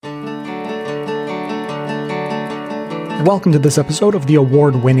Welcome to this episode of the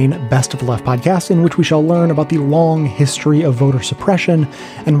award-winning Best of the Left podcast, in which we shall learn about the long history of voter suppression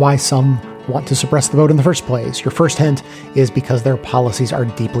and why some want to suppress the vote in the first place. Your first hint is because their policies are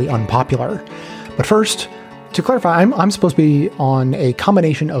deeply unpopular. But first, to clarify, I'm supposed to be on a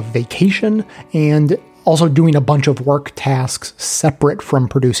combination of vacation and also doing a bunch of work tasks separate from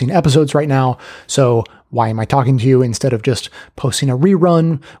producing episodes right now. So why am I talking to you instead of just posting a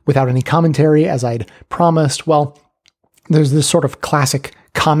rerun without any commentary as I'd promised? Well, there's this sort of classic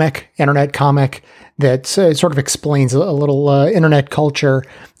internet comic that sort of explains a little internet culture.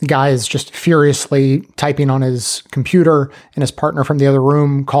 The guy is just furiously typing on his computer, and his partner from the other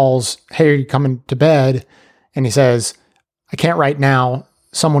room calls, "Hey, are you coming to bed?" And he says, "I can't right now.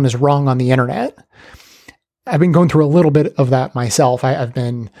 Someone is wrong on the internet." I've been going through a little bit of that myself. I've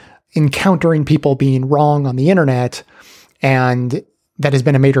been encountering people being wrong on the internet, and that has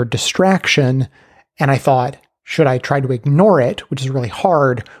been a major distraction. And I thought, should I try to ignore it, which is really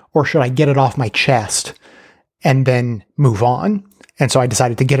hard, or should I get it off my chest and then move on? And so I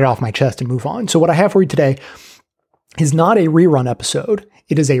decided to get it off my chest and move on. So what I have for you today is not a rerun episode.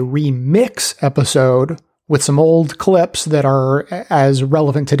 It is a remix episode with some old clips that are as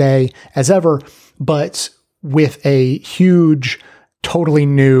relevant today as ever, but with a huge, totally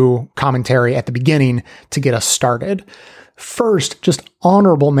new commentary at the beginning to get us started. First, just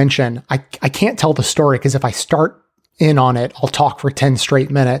honorable mention. I can't tell the story because if I start in on it, I'll talk for 10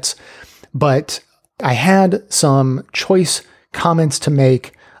 straight minutes. But I had some choice comments to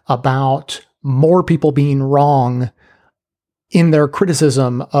make about more people being wrong in their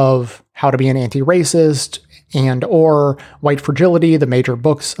criticism of How to Be an Anti-Racist and or White Fragility, the major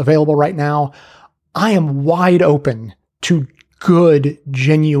books available right now. I am wide open to good,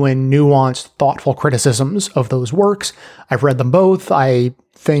 genuine, nuanced, thoughtful criticisms of those works. I've read them both. I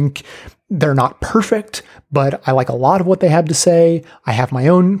think they're not perfect, but I like a lot of what they have to say. I have my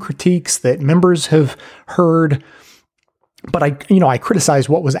own critiques that members have heard, but I criticize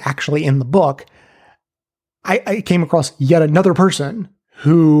what was actually in the book. I came across yet another person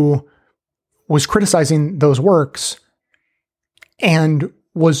who was criticizing those works and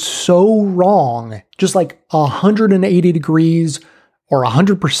was so wrong, just like 180 degrees or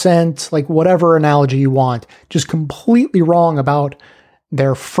 100%, like whatever analogy you want, just completely wrong about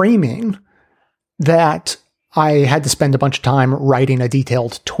their framing, that I had to spend a bunch of time writing a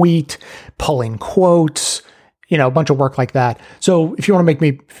detailed tweet, pulling quotes, a bunch of work like that. So if you want to make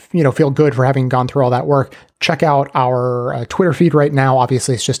me, feel good for having gone through all that work, check out our Twitter feed right now.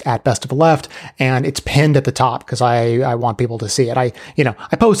 Obviously, it's just at Best of the Left, and it's pinned at the top because I want people to see it. I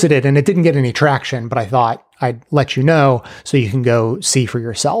posted it and it didn't get any traction, but I thought I'd let you know so you can go see for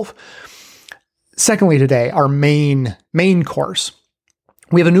yourself. Secondly, today, our main course,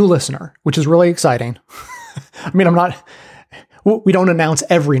 we have a new listener, which is really exciting. We don't announce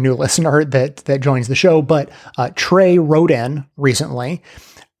every new listener that joins the show, but Trey wrote in recently.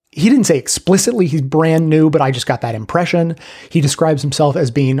 He didn't say explicitly he's brand new, but I just got that impression. He describes himself as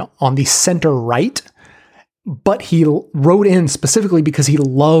being on the center right, but he wrote in specifically because he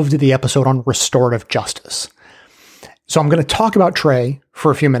loved the episode on restorative justice. So I'm going to talk about Trey for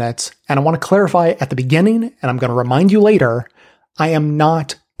a few minutes, and I want to clarify at the beginning, and I'm going to remind you later, I am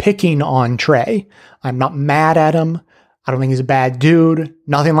not picking on Trey. I'm not mad at him. I don't think he's a bad dude,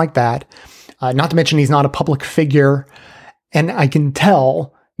 nothing like that. Not to mention he's not a public figure. And I can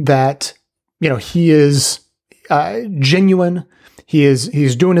tell that, he is genuine.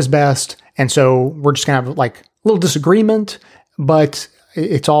 He's doing his best. And so we're just going to have like a little disagreement, but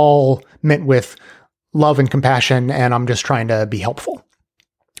it's all meant with love and compassion. And I'm just trying to be helpful.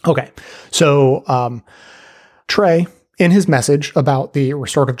 Okay. So Trey, in his message about the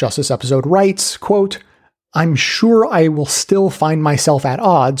restorative justice episode, writes, quote, "I'm sure I will still find myself at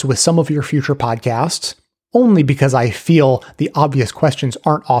odds with some of your future podcasts, only because I feel the obvious questions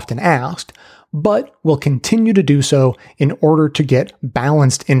aren't often asked, but will continue to do so in order to get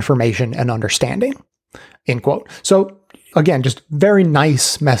balanced information and understanding." End quote. So again, just very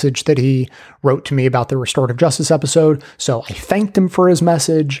nice message that he wrote to me about the restorative justice episode. So I thanked him for his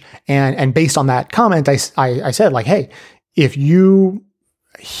message. And based on that comment, I said like, hey, if you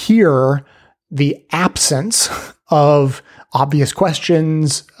hear the absence of obvious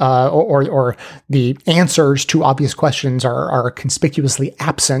questions or the answers to obvious questions are conspicuously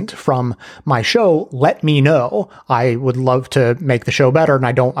absent from my show, let me know. I would love to make the show better, and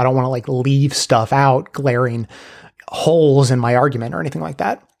I don't want to like leave stuff out, glaring holes in my argument or anything like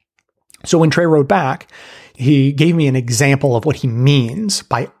that. So when Trey wrote back, he gave me an example of what he means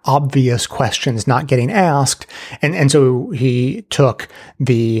by obvious questions not getting asked. And so he took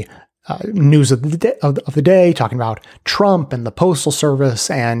the news of the day, talking about Trump and the Postal Service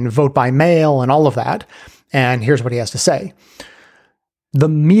and vote by mail and all of that. And here's what he has to say. The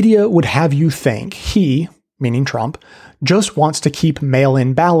media would have you think he, meaning Trump, just wants to keep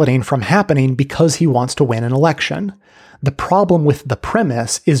mail-in balloting from happening because he wants to win an election. The problem with the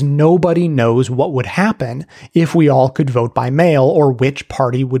premise is nobody knows what would happen if we all could vote by mail or which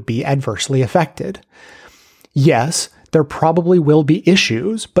party would be adversely affected. Yes, there probably will be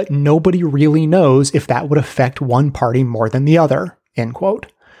issues, but nobody really knows if that would affect one party more than the other, end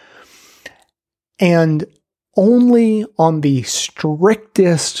quote. And only on the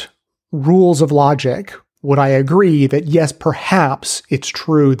strictest rules of logic would I agree that yes, perhaps it's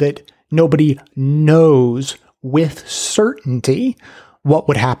true that nobody knows with certainty what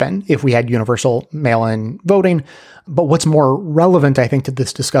would happen if we had universal mail-in voting. But what's more relevant, I think, to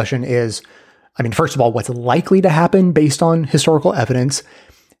this discussion is, first of all, what's likely to happen based on historical evidence,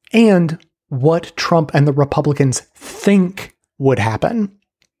 and what Trump and the Republicans think would happen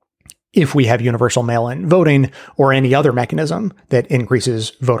if we have universal mail-in voting or any other mechanism that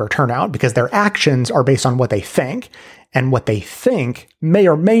increases voter turnout, because their actions are based on what they think, and what they think may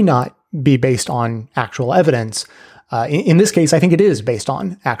or may not be based on actual evidence. In this case, I think it is based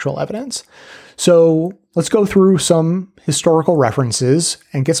on actual evidence. So let's go through some historical references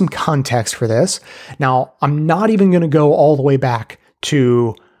and get some context for this. Now, I'm not even going to go all the way back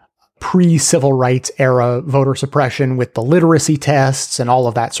to pre-civil rights era voter suppression with the literacy tests and all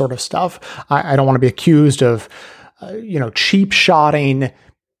of that sort of stuff. I don't want to be accused of, cheap shotting,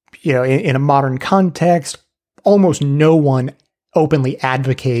 in a modern context. Almost no one openly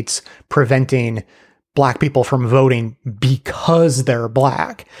advocates preventing Black people from voting because they're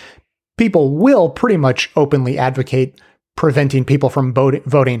Black. People will pretty much openly advocate preventing people from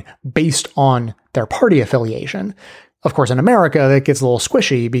voting based on their party affiliation. Of course, in America, that gets a little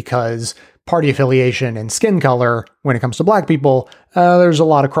squishy because party affiliation and skin color, when it comes to Black people, there's a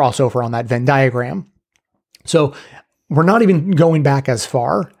lot of crossover on that Venn diagram. So we're not even going back as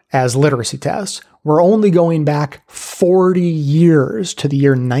far as literacy tests. We're only going back 40 years to the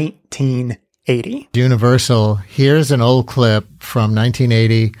year 1980. Universal. Here's an old clip from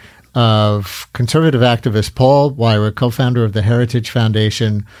 1980 of conservative activist Paul Weyrich, co-founder of the Heritage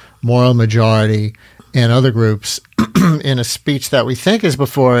Foundation, Moral Majority, and other groups, in a speech that we think is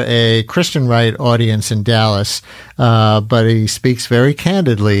before a Christian right audience in Dallas, but he speaks very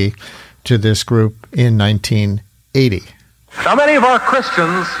candidly to this group in 1980. Now, many of our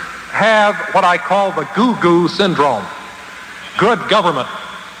Christians have what I call the goo-goo syndrome. Good government.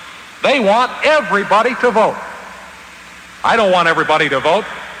 They want everybody to vote. I don't want everybody to vote.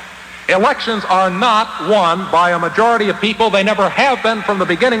 Elections are not won by a majority of people. They never have been from the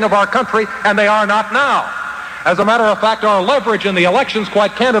beginning of our country, and they are not now. As a matter of fact, our leverage in the elections,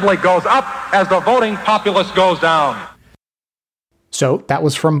 quite candidly, goes up as the voting populace goes down. So that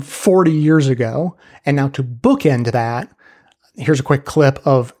was from 40 years ago. And now to bookend that, here's a quick clip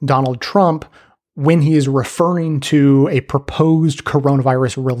of Donald Trump when he is referring to a proposed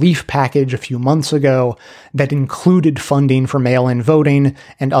coronavirus relief package a few months ago that included funding for mail-in voting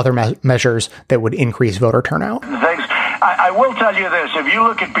and other measures that would increase voter turnout. I will tell you this. If you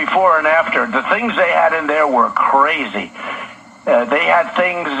look at before and after, the things they had in there were crazy. They had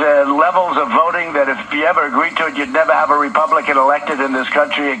things, levels of voting that if you ever agreed to it, you'd never have a Republican elected in this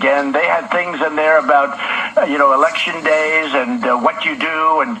country again. They had things in there about, election days and what you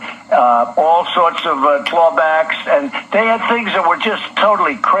do and all sorts of clawbacks. And they had things that were just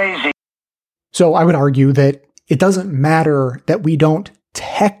totally crazy. So I would argue that it doesn't matter that we don't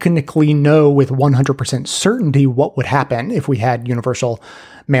technically know with 100% certainty what would happen if we had universal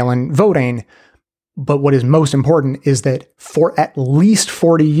mail-in voting. But what is most important is that for at least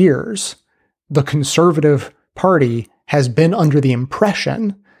 40 years, the Conservative Party has been under the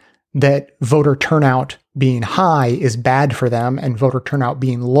impression that voter turnout being high is bad for them and voter turnout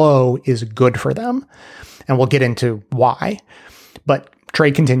being low is good for them. And we'll get into why. But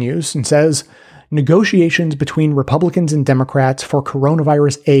Trey continues and says, negotiations between Republicans and Democrats for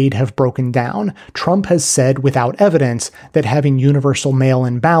coronavirus aid have broken down. Trump has said without evidence that having universal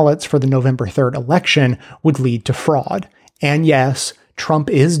mail-in ballots for the November 3rd election would lead to fraud. And yes, Trump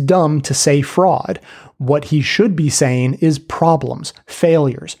is dumb to say fraud. What he should be saying is problems,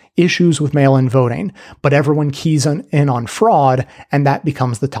 failures, issues with mail-in voting, but everyone keys in on fraud, and that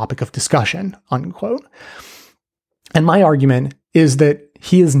becomes the topic of discussion, unquote. And my argument is that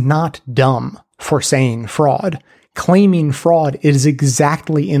he is not dumb for saying fraud. Claiming fraud is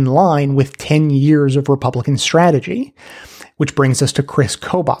exactly in line with 10 years of Republican strategy, which brings us to Chris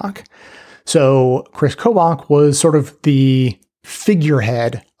Kobach. So Chris Kobach was sort of the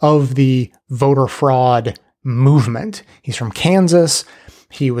figurehead of the voter fraud movement. He's from Kansas.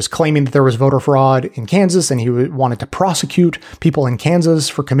 He was claiming that there was voter fraud in Kansas, and he wanted to prosecute people in Kansas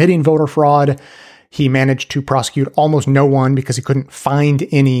for committing voter fraud. He managed to prosecute almost no one because he couldn't find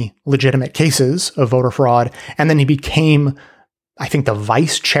any legitimate cases of voter fraud. And then he became, I think, the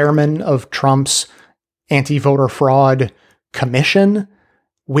vice chairman of Trump's anti-voter fraud commission,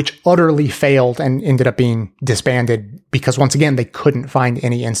 which utterly failed and ended up being disbanded because, once again, they couldn't find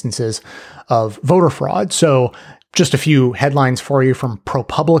any instances of voter fraud. So just a few headlines for you from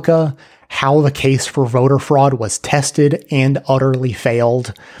ProPublica: how the case for voter fraud was tested and utterly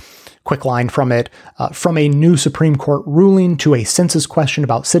failed. Quick line from it: from a new Supreme Court ruling to a census question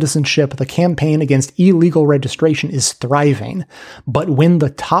about citizenship, the campaign against illegal registration is thriving. But when the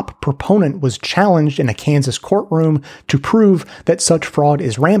top proponent was challenged in a Kansas courtroom to prove that such fraud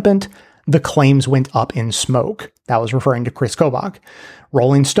is rampant, the claims went up in smoke. That was referring to Chris Kobach.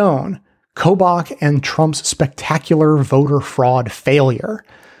 Rolling Stone: Kobach and Trump's spectacular voter fraud failure.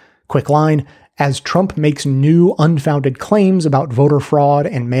 Quick line: as Trump makes new unfounded claims about voter fraud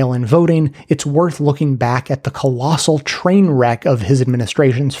and mail-in voting, it's worth looking back at the colossal train wreck of his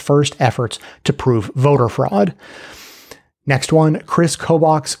administration's first efforts to prove voter fraud. Next one: Chris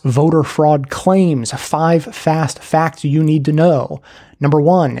Kobach's voter fraud claims. 5 fast facts you need to know. Number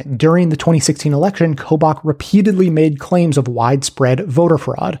 1, during the 2016 election, Kobach repeatedly made claims of widespread voter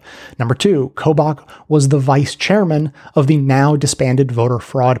fraud. Number 2, Kobach was the vice chairman of the now disbanded voter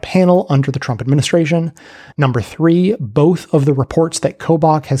fraud panel under the Trump administration. Number 3, both of the reports that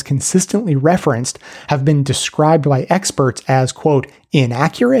Kobach has consistently referenced have been described by experts as, quote,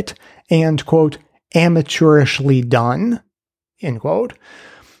 inaccurate and, quote, amateurishly done, end quote.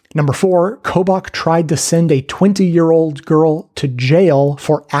 Number 4, Kobach tried to send a 20-year-old girl to jail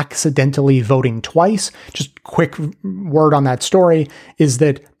for accidentally voting twice. Just quick word on that story is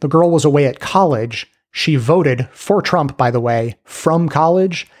that the girl was away at college. She voted for Trump, by the way, from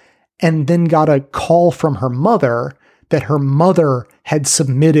college, and then got a call from her mother that her mother had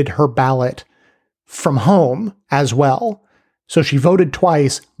submitted her ballot from home as well. So she voted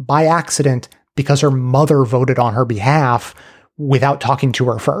twice by accident because her mother voted on her behalf without talking to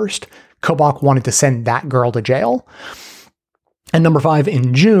her first. Kobach wanted to send that girl to jail. And number 5,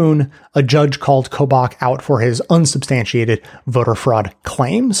 in June, a judge called Kobach out for his unsubstantiated voter fraud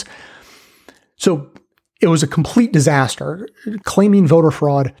claims. So it was a complete disaster. Claiming voter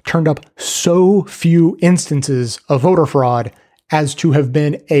fraud turned up so few instances of voter fraud as to have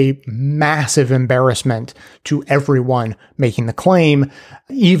been a massive embarrassment to everyone making the claim.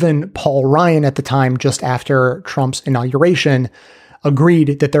 Even Paul Ryan at the time, just after Trump's inauguration,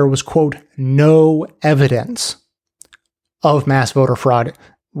 agreed that there was, quote, no evidence of mass voter fraud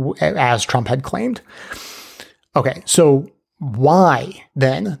as Trump had claimed. Okay, so why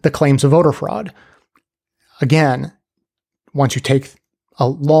then the claims of voter fraud? Again, once you take a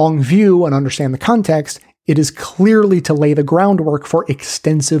long view and understand the context, it is clearly to lay the groundwork for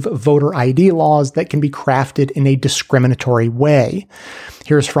extensive voter ID laws that can be crafted in a discriminatory way.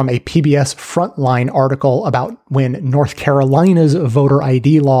 Here's from a PBS Frontline article about when North Carolina's voter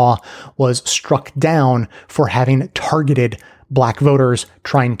ID law was struck down for having targeted Black voters,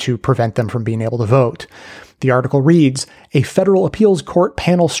 trying to prevent them from being able to vote. The article reads, a federal appeals court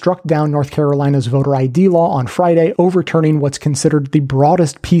panel struck down North Carolina's voter ID law on Friday, overturning what's considered the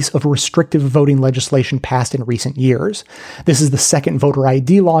broadest piece of restrictive voting legislation passed in recent years. This is the second voter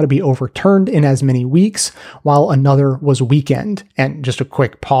ID law to be overturned in as many weeks, while another was weakened. And just a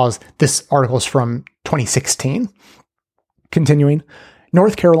quick pause, this article is from 2016. Continuing,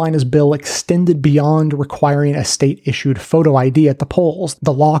 North Carolina's bill extended beyond requiring a state-issued photo ID at the polls.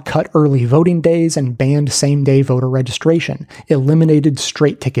 The law cut early voting days and banned same-day voter registration, eliminated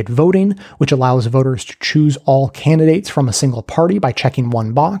straight-ticket voting, which allows voters to choose all candidates from a single party by checking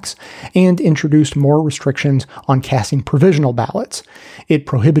one box, and introduced more restrictions on casting provisional ballots. It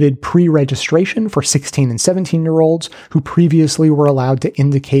prohibited pre-registration for 16 and 17-year-olds who previously were allowed to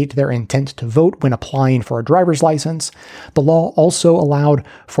indicate their intent to vote when applying for a driver's license. The law also allowed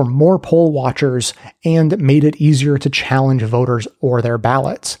for more poll watchers and made it easier to challenge voters or their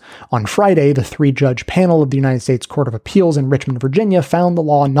ballots. On Friday, the 3-judge panel of the United States Court of Appeals in Richmond, Virginia, found the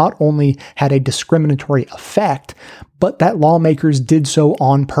law not only had a discriminatory effect, but that lawmakers did so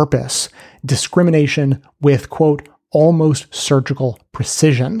on purpose. Discrimination with, quote, almost surgical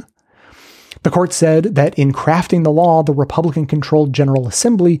precision. The court said that in crafting the law, the Republican-controlled General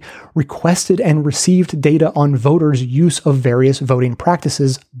Assembly requested and received data on voters' use of various voting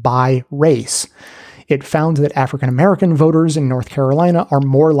practices by race. It found that African American voters in North Carolina are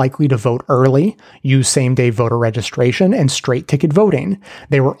more likely to vote early, use same-day voter registration, and straight-ticket voting.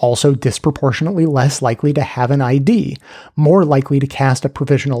 They were also disproportionately less likely to have an ID, more likely to cast a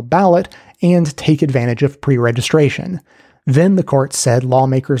provisional ballot, and take advantage of pre-registration. Then the court said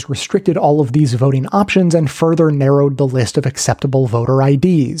lawmakers restricted all of these voting options and further narrowed the list of acceptable voter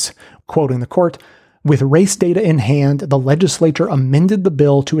IDs. Quoting the court, "With race data in hand, the legislature amended the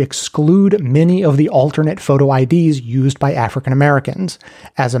bill to exclude many of the alternate photo IDs used by African Americans.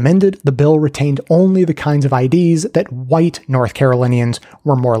 As amended, the bill retained only the kinds of IDs that white North Carolinians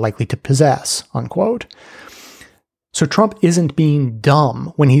were more likely to possess." Unquote. So Trump isn't being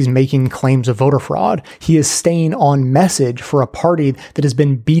dumb when he's making claims of voter fraud. He is staying on message for a party that has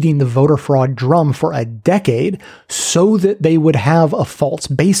been beating the voter fraud drum for a decade so that they would have a false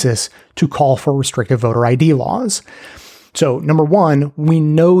basis to call for restrictive voter ID laws. So, number one, we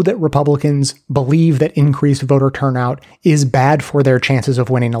know that Republicans believe that increased voter turnout is bad for their chances of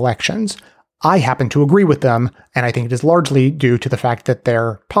winning elections. I happen to agree with them, and I think it is largely due to the fact that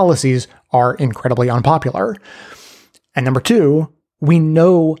their policies are incredibly unpopular. And number two, we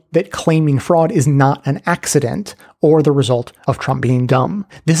know that claiming fraud is not an accident or the result of Trump being dumb.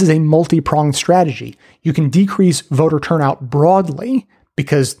 This is a multi-pronged strategy. You can decrease voter turnout broadly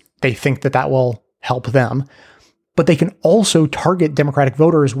because they think that that will help them, but they can also target Democratic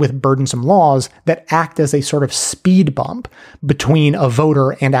voters with burdensome laws that act as a sort of speed bump between a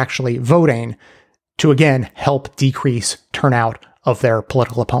voter and actually voting to, again, help decrease turnout of their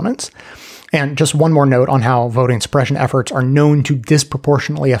political opponents. And just one more note on how voting suppression efforts are known to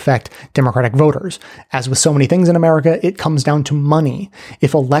disproportionately affect Democratic voters. As with so many things in America, it comes down to money.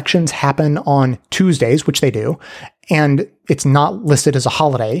 If elections happen on Tuesdays, which they do, and it's not listed as a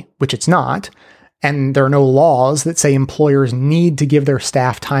holiday, which it's not, and there are no laws that say employers need to give their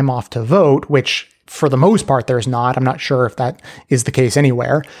staff time off to vote, which for the most part there's not, I'm not sure if that is the case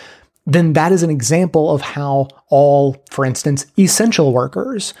anywhere, then that is an example of how all, for instance, essential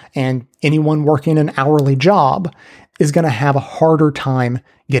workers and anyone working an hourly job is going to have a harder time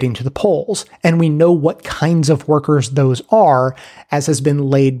getting to the polls. And we know what kinds of workers those are, as has been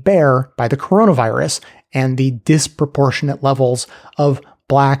laid bare by the coronavirus and the disproportionate levels of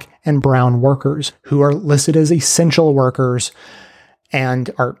Black and brown workers who are listed as essential workers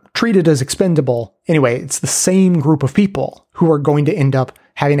and are treated as expendable. Anyway, it's the same group of people who are going to end up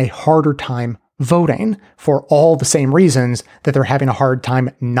having a harder time voting for all the same reasons that they're having a hard time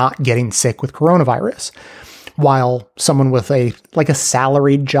not getting sick with coronavirus. While someone with a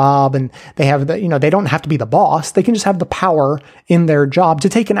salaried job and they have they don't have to be the boss. They can just have the power in their job to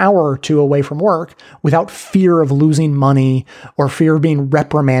take an hour or two away from work without fear of losing money or fear of being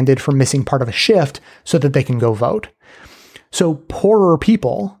reprimanded for missing part of a shift so that they can go vote. So poorer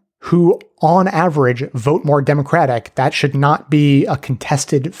people who on average vote more Democratic, that should not be a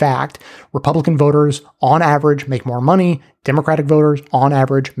contested fact. Republican voters on average make more money. Democratic voters on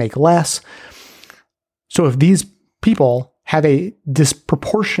average make less. So if these people have a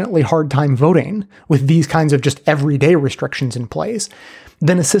disproportionately hard time voting with these kinds of just everyday restrictions in place,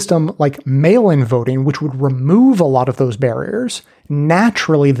 then a system like mail-in voting, which would remove a lot of those barriers,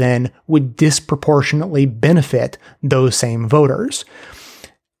 naturally then would disproportionately benefit those same voters.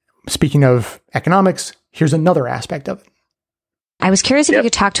 Speaking of economics, here's another aspect of it. I was curious if you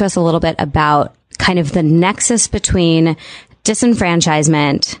could talk to us a little bit about kind of the nexus between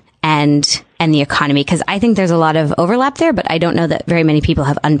disenfranchisement and the economy, because I think there's a lot of overlap there, but I don't know that very many people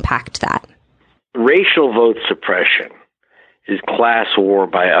have unpacked that. Racial vote suppression is class war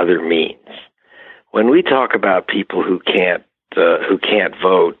by other means. When we talk about people who can't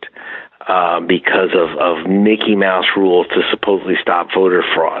vote because of Mickey Mouse rules to supposedly stop voter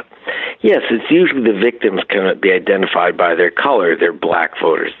fraud, yes, it's usually the victims can be identified by their color. They're Black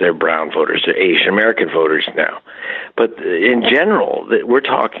voters, they're brown voters, they're Asian American voters now. But in general, we're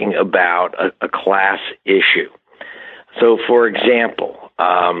talking about a class issue. So, for example,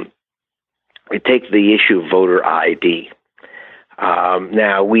 we take the issue of voter ID.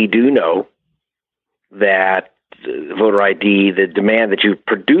 Now, we do know that voter ID, the demand that you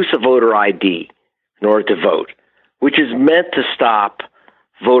produce a voter ID in order to vote, which is meant to stop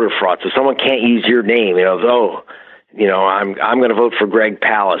voter fraud. So someone can't use your name, I'm going to vote for Greg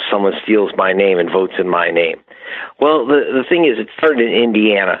Palast. Someone steals my name and votes in my name. Well, the thing is, it started in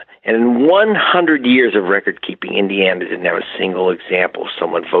Indiana, and in 100 years of record keeping, Indiana didn't have a single example of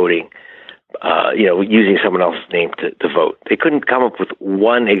someone voting, using someone else's name to vote. They couldn't come up with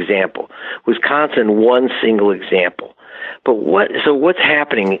one example. Wisconsin, one single example. But what's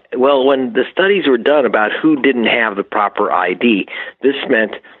happening? Well, when the studies were done about who didn't have the proper ID, this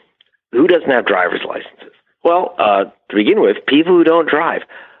meant who doesn't have driver's licenses? Well, to begin with, people who don't drive.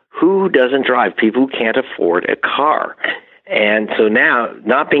 Who doesn't drive? People who can't afford a car. And so now,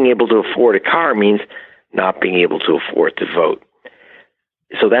 not being able to afford a car means not being able to afford to vote.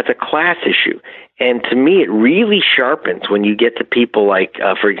 So that's a class issue. And to me, it really sharpens when you get to people like,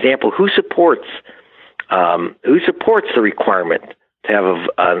 for example, who supports the requirement to have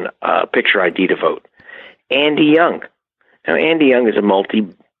a picture ID to vote? Andy Young. Now, Andy Young is a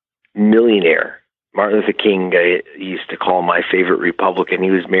multi-millionaire. Martin Luther King used to call my favorite Republican.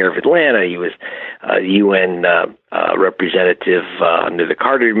 He was mayor of Atlanta. He was UN representative under the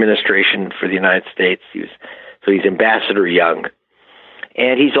Carter administration for the United States. So he's Ambassador Young.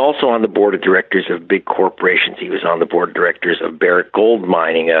 And he's also on the board of directors of big corporations. He was on the board of directors of Barrick Gold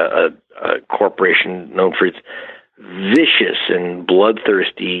Mining, a corporation known for its vicious and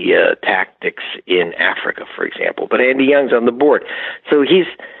bloodthirsty tactics in Africa, for example. But Andy Young's on the board. So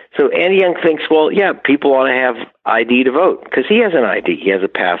Andy Young thinks, well, yeah, people ought to have ID to vote because he has an ID. He has a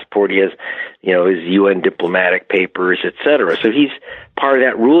passport. He has, his UN diplomatic papers, et cetera. So he's part of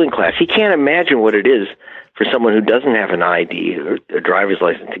that ruling class. He can't imagine what it is for someone who doesn't have an ID or a driver's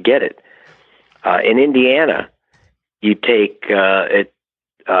license to get it. In Indiana, you take the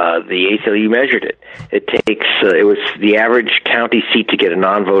ACLU measured it. It was the average county seat to get a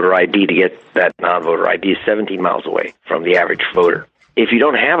non-voter ID. To get that non-voter ID is 17 miles away from the average voter. If you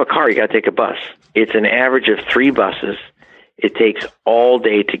don't have a car, you got to take a bus. It's an average of 3 buses. It takes all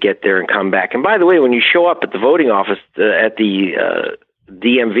day to get there and come back. And by the way, when you show up at the voting office at the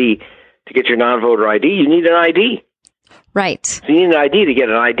DMV to get your non-voter ID, you need an ID. Right. So you need an ID to get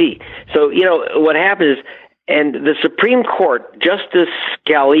an ID. So, what happens is, and the Supreme Court, Justice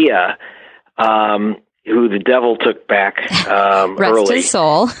Scalia, who the devil took back Rest early. his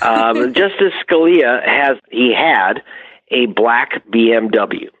soul. Justice Scalia had a black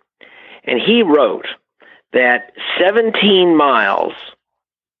BMW. And he wrote that 17 miles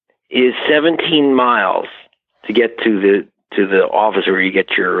is 17 miles to get to the office where you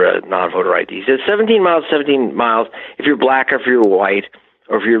get your non-voter ID. He says 17 miles if you're black or if you're white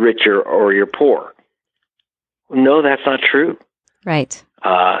or if you're rich or you're poor. No, that's not true. Right.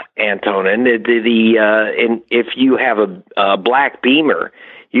 Antone. And and if you have a black Beamer,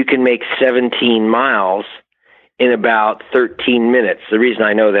 you can make 17 miles in about 13 minutes. The reason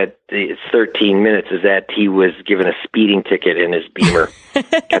I know that it's 13 minutes is that he was given a speeding ticket in his Beamer.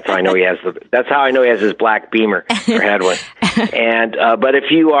 That's how I know he has his black Beamer, or had one. And but if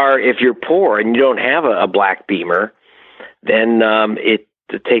you're poor and you don't have a black Beamer, then it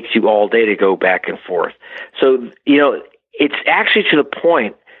takes you all day to go back and forth. So it's actually to the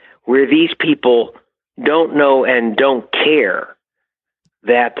point where these people don't know and don't care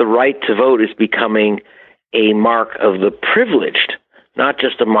that the right to vote is becoming a mark of the privileged, not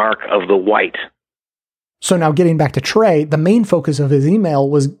just a mark of the white. So now getting back to Trey, the main focus of his email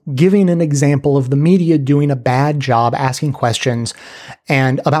was giving an example of the media doing a bad job asking questions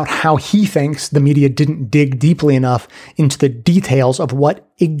and about how he thinks the media didn't dig deeply enough into the details of what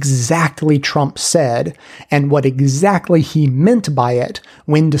exactly Trump said and what exactly he meant by it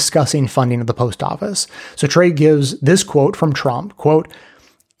when discussing funding of the post office. So Trey gives this quote from Trump, quote,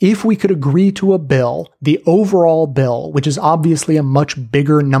 "If we could agree to a bill, the overall bill, which is obviously a much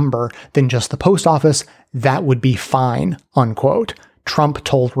bigger number than just the post office, that would be fine," unquote, Trump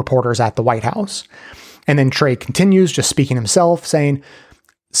told reporters at the White House. And then Trey continues, just speaking himself, saying,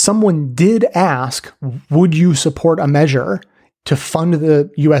 "Someone did ask, would you support a measure to fund the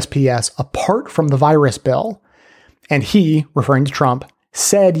USPS apart from the virus bill?" And he, referring to Trump,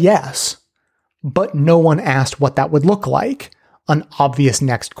 said yes, but no one asked what that would look like. An obvious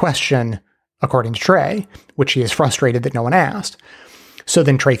next question, according to Trey, which he is frustrated that no one asked. So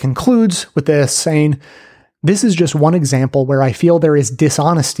then Trey concludes with this, saying, "This is just one example where I feel there is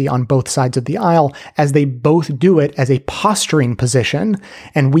dishonesty on both sides of the aisle, as they both do it as a posturing position,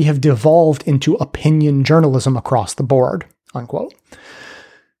 and we have devolved into opinion journalism across the board," unquote.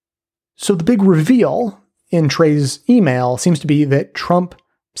 So the big reveal in Trey's email seems to be that Trump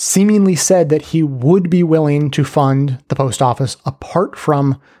seemingly said that he would be willing to fund the post office apart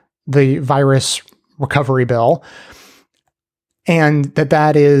from the virus recovery bill. And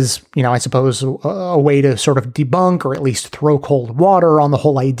that is, I suppose, a way to sort of debunk or at least throw cold water on the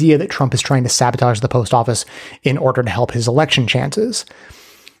whole idea that Trump is trying to sabotage the post office in order to help his election chances.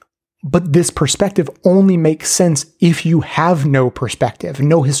 But this perspective only makes sense if you have no perspective,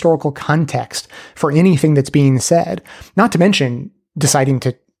 no historical context for anything that's being said, not to mention deciding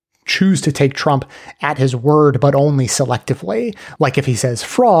to choose to take Trump at his word, but only selectively. Like if he says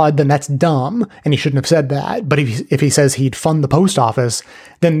fraud, then that's dumb, and he shouldn't have said that. But if he says he'd fund the post office,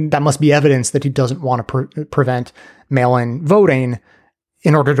 then that must be evidence that he doesn't want to prevent mail-in voting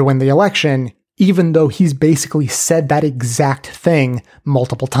in order to win the election, even though he's basically said that exact thing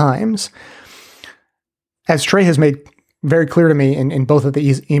multiple times. As Trey has made very clear to me in both of the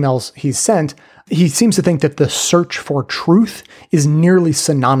emails he's sent, he seems to think that the search for truth is nearly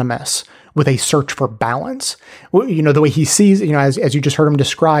synonymous with a search for balance. You know, the way he sees, you know, as you just heard him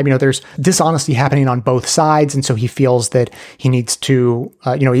describe, you know, there's dishonesty happening on both sides. And so he feels that he needs to,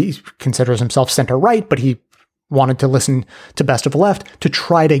 he considers himself center right, but he wanted to listen to Best of the Left to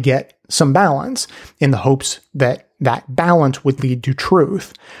try to get some balance in the hopes that that balance would lead to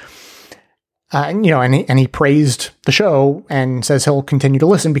truth. And he praised the show and says he'll continue to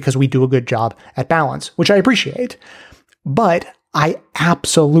listen because we do a good job at balance, which I appreciate. But I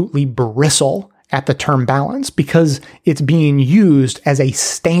absolutely bristle at the term balance because it's being used as a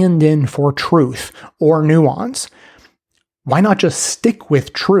stand-in for truth or nuance. Why not just stick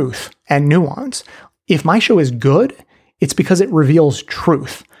with truth and nuance? If my show is good, it's because it reveals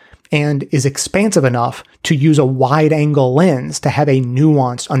truth and is expansive enough to use a wide-angle lens to have a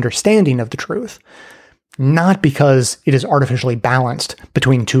nuanced understanding of the truth, not because it is artificially balanced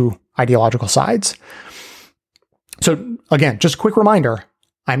between two ideological sides. So again, just a quick reminder,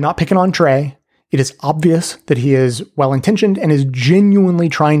 I'm not picking on Trey. It is obvious that he is well-intentioned and is genuinely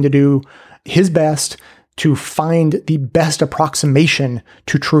trying to do his best to find the best approximation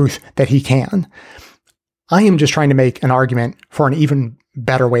to truth that he can. I am just trying to make an argument for an even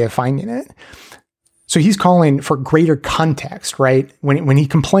better way of finding it. So he's calling for greater context, right? When he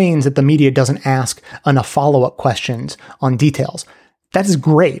complains that the media doesn't ask enough follow-up questions on details. That is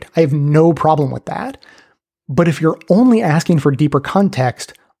great. I have no problem with that. But if you're only asking for deeper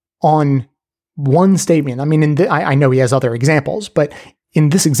context on one statement, I mean, I know he has other examples, but in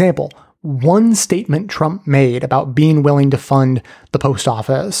this example, one statement Trump made about being willing to fund the post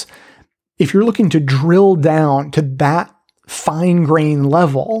office, if you're looking to drill down to that fine-grained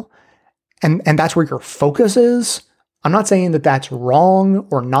level, and that's where your focus is, I'm not saying that that's wrong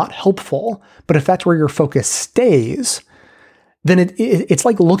or not helpful, but if that's where your focus stays, then it's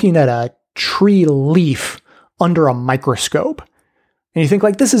like looking at a tree leaf under a microscope. And you think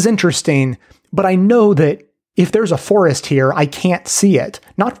like, this is interesting, but I know that if there's a forest here, I can't see it.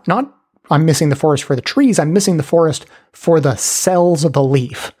 Not I'm missing the forest for the trees, I'm missing the forest for the cells of the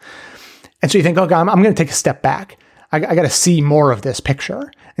leaf. And so you think, okay, I'm going to take a step back. I got to see more of this picture.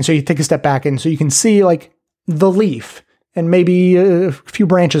 And so you take a step back and so you can see like the leaf and maybe a few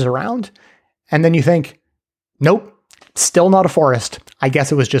branches around. And then you think, nope, still not a forest. I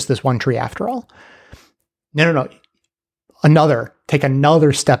guess it was just this one tree after all. No. Take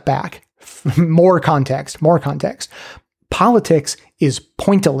another step back. More context. Politics is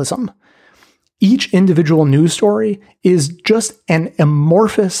pointillism. Each individual news story is just an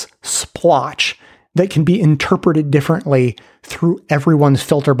amorphous splotch that can be interpreted differently through everyone's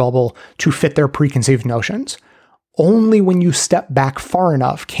filter bubble to fit their preconceived notions. Only when you step back far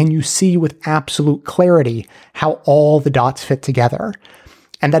enough can you see with absolute clarity how all the dots fit together.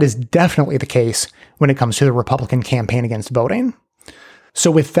 And that is definitely the case when it comes to the Republican campaign against voting.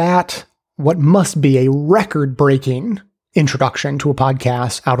 So with that, what must be a record-breaking introduction to a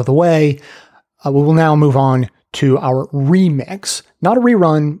podcast out of the way, we will now move on to our remix, not a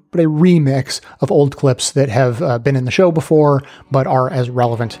rerun, but a remix of old clips that have been in the show before, but are as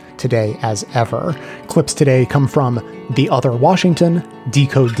relevant today as ever. Clips today come from The Other Washington,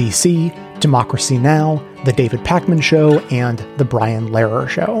 Decode DC, Democracy Now!, The David Pakman Show, and The Brian Lehrer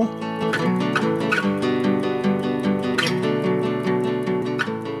Show.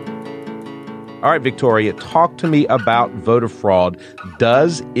 All right, Victoria, talk to me about voter fraud.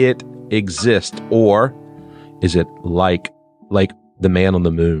 Does it exist, or is it like the man on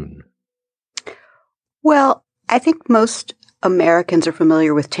the moon? Well, I think most Americans are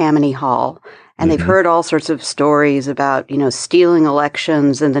familiar with Tammany Hall, and they've heard all sorts of stories about, stealing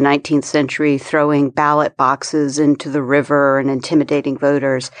elections in the 19th century, throwing ballot boxes into the river and intimidating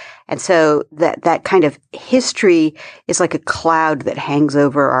voters. And so that kind of history is like a cloud that hangs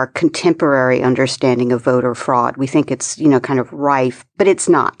over our contemporary understanding of voter fraud. We think it's, kind of rife, but it's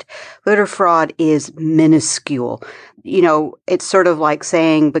not. Voter fraud is minuscule. It's sort of like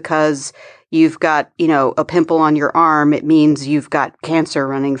saying because you've got, a pimple on your arm, it means you've got cancer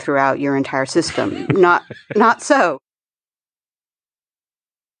running throughout your entire system. Not so.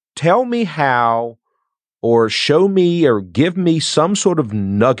 Tell me how or show me or give me some sort of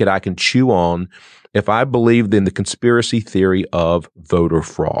nugget I can chew on if I believe in the conspiracy theory of voter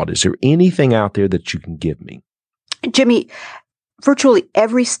fraud. Is there anything out there that you can give me? Jimmy, virtually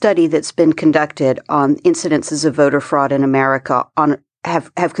every study that's been conducted on incidences of voter fraud in America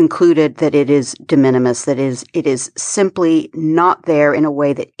have concluded that it is de minimis, that it is simply not there in a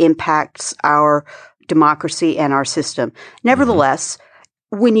way that impacts our democracy and our system. Nevertheless,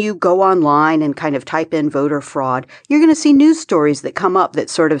 when you go online and kind of type in voter fraud, you're going to see news stories that come up that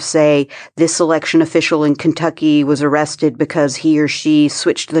sort of say this election official in Kentucky was arrested because he or she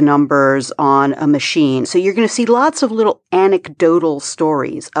switched the numbers on a machine. So you're going to see lots of little anecdotal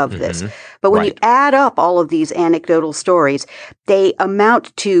stories of this. But when you add up all of these anecdotal stories, they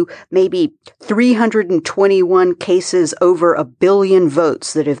amount to maybe 321 cases over 1 billion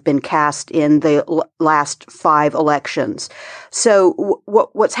votes that have been cast in the last 5 elections. So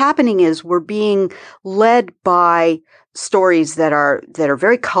what's happening is we're being led by stories that are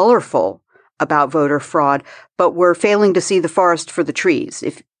very colorful about voter fraud, but we're failing to see the forest for the trees,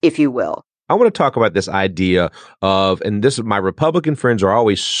 if you will. I want to talk about this idea of, and this is my Republican friends are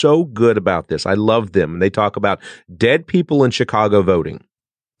always so good about this. I love them. And they talk about dead people in Chicago voting.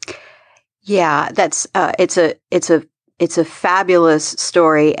 Yeah, that's it's a fabulous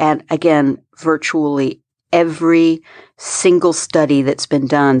story, and again, virtually every single study that's been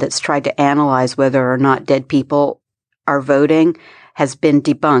done that's tried to analyze whether or not dead people are voting has been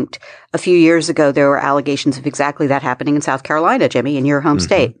debunked. A few years ago, there were allegations of exactly that happening in South Carolina, Jimmy, in your home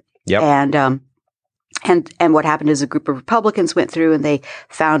state. Yep. And what happened is a group of Republicans went through and they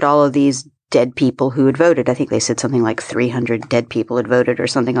found all of these dead people who had voted. I think they said something like 300 dead people had voted or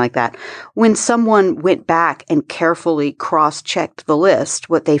something like that. When someone went back and carefully cross-checked the list,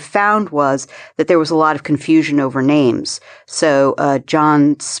 what they found was that there was a lot of confusion over names. So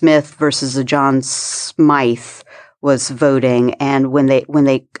John Smith versus a John Smythe was voting, and when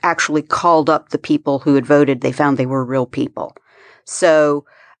they actually called up the people who had voted, they found they were real people. So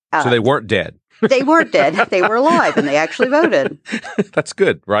they weren't dead. They weren't dead. They were alive, and they actually voted. That's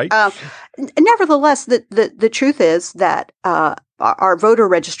good, right? Nevertheless, the truth is that our voter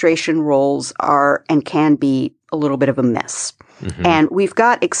registration rolls are and can be a little bit of a mess. And we've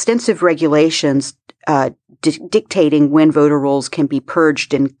got extensive regulations dictating when voter rolls can be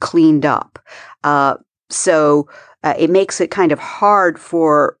purged and cleaned up. So it makes it kind of hard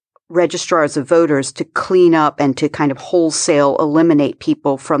for registrars of voters to clean up and to kind of wholesale eliminate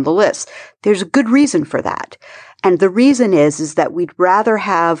people from the list. There's a good reason for that. And the reason is that we'd rather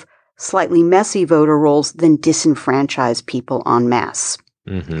have slightly messy voter rolls than disenfranchise people en masse.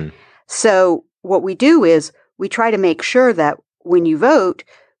 So what we do is we try to make sure that when you vote,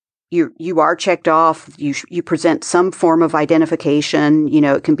 you are checked off. You present some form of identification. You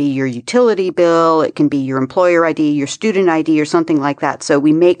know, it can be your utility bill, it can be your employer ID, your student ID, or something like that. So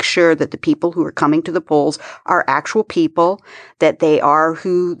we make sure that the people who are coming to the polls are actual people, that they are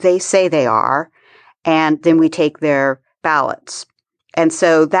who they say they are, and then we take their ballots. And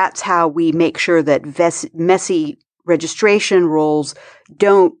so that's how we make sure that messy registration rolls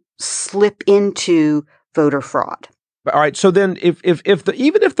don't slip into voter fraud. All right. So then even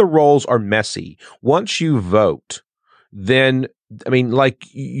if the rolls are messy, once you vote, then, I mean, like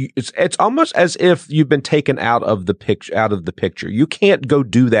it's almost as if you've been taken out of the picture. You can't go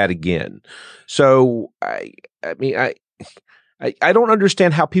do that again. So I don't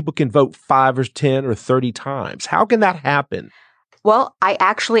understand how people can vote 5 or 10 or 30 times. How can that happen? Well, I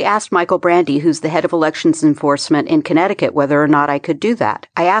actually asked Michael Brandy, who's the head of elections enforcement in Connecticut, whether or not I could do that.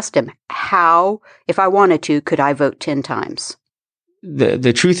 I asked him how, if I wanted to, could I vote 10 times?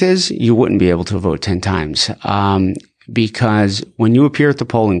 The truth is you wouldn't be able to vote 10 times. Because when you appear at the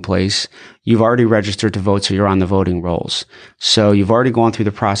polling place, you've already registered to vote, so you're on the voting rolls. So you've already gone through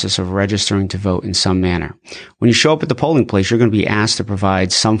the process of registering to vote in some manner. When you show up at the polling place, you're going to be asked to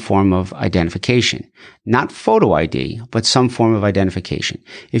provide some form of identification. Not photo ID, but some form of identification.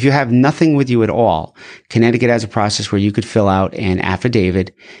 If you have nothing with you at all, Connecticut has a process where you could fill out an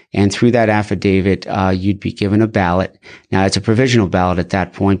affidavit, and through that affidavit, you'd be given a ballot. Now, it's a provisional ballot at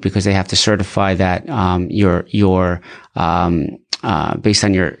that point because they have to certify that based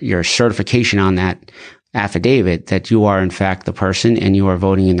on your certification on that affidavit that you are in fact the person and you are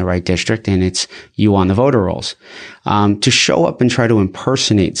voting in the right district and it's you on the voter rolls. To show up and try to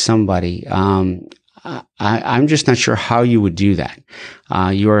impersonate somebody, I'm just not sure how you would do that.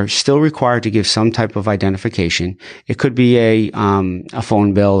 You're still required to give some type of identification. It could be a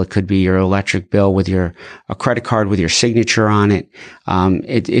phone bill. It could be your electric bill with a credit card with your signature on it.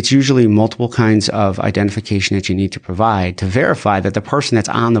 It's usually multiple kinds of identification that you need to provide to verify that the person that's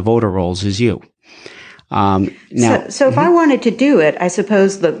on the voter rolls is you. Now, so if I wanted to do it, I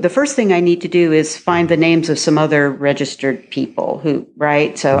suppose the first thing I need to do is find the names of some other registered people who,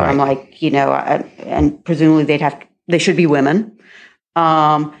 right? So Right. I'm like, and presumably they should be women.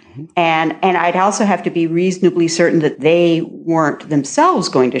 And I'd also have to be reasonably certain that they weren't themselves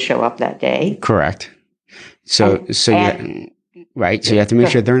going to show up that day. correct. So you have to make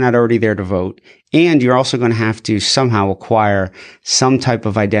sure they're not already there to vote. And you're also going to have to somehow acquire some type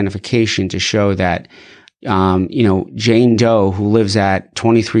of identification to show that, Jane Doe, who lives at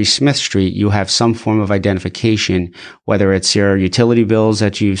 23 Smith Street, you have some form of identification, whether it's your utility bills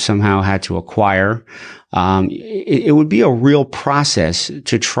that you somehow had to acquire. It would be a real process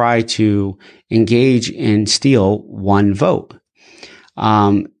to try to engage and steal one vote.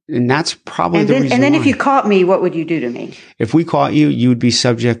 And that's probably the reason. And then why. if you caught me, what would you do to me? If we caught you, you would be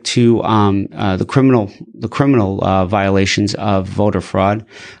subject to the criminal violations of voter fraud.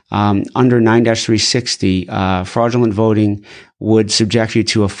 Under 9-360, fraudulent voting would subject you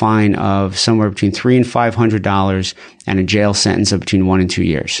to a fine of somewhere between $300 and $500 and a jail sentence of between 1 and 2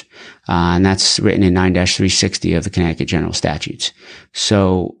 years. And that's written in 9-360 of the Connecticut General Statutes.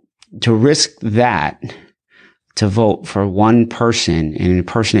 So to risk that to vote for one person and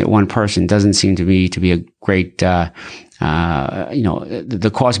impersonate one person doesn't seem to me to be a great, the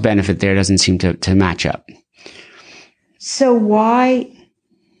cost benefit there doesn't seem to match up. So why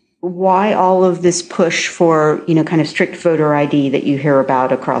all of this push for, kind of strict voter ID that you hear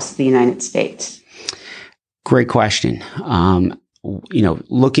about across the United States? Great question.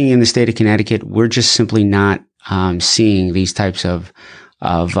 Looking in the state of Connecticut, we're just simply not seeing these types of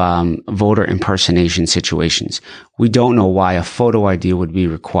voter impersonation situations. We don't know why a photo ID would be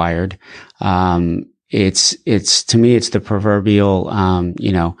required. It's to me, it's the proverbial,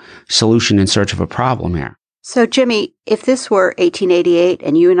 solution in search of a problem here. So, Jimmy, if this were 1888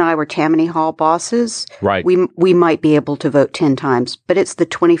 and you and I were Tammany Hall bosses, right, we might be able to vote 10 times. But it's the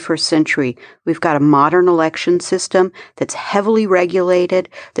 21st century. We've got a modern election system that's heavily regulated,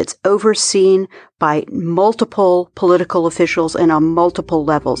 that's overseen by multiple political officials and on multiple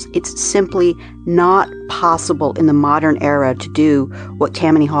levels. It's simply not possible in the modern era to do what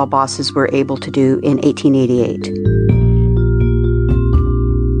Tammany Hall bosses were able to do in 1888.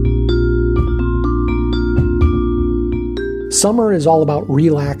 Summer is all about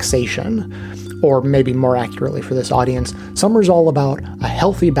relaxation, or maybe more accurately for this audience, summer is all about a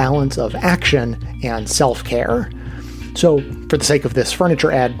healthy balance of action and self-care. So, for the sake of this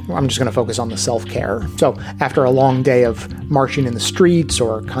furniture ad, I'm just going to focus on the self-care. So, after a long day of marching in the streets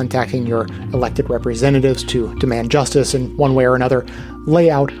or contacting your elected representatives to demand justice in one way or another,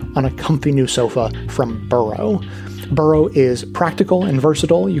 lay out on a comfy new sofa from Burrow. Burrow is practical and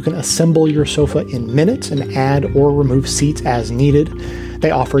versatile. You can assemble your sofa in minutes and add or remove seats as needed.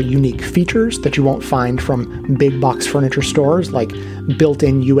 They offer unique features that you won't find from big box furniture stores, like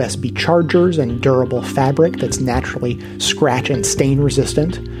built-in USB chargers and durable fabric that's naturally scratch and stain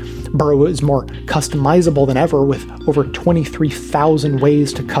resistant. Burrow is more customizable than ever, with over 23,000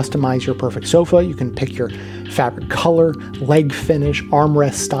 ways to customize your perfect sofa. You can pick your fabric color, leg finish,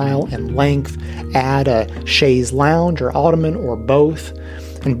 armrest style, and length, add a chaise lounge or ottoman or both.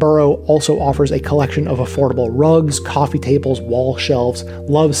 And Burrow also offers a collection of affordable rugs, coffee tables, wall shelves,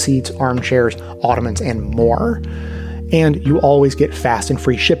 love seats, armchairs, ottomans, and more. And you always get fast and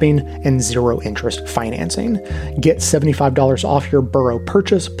free shipping and zero interest financing. Get $75 off your Burrow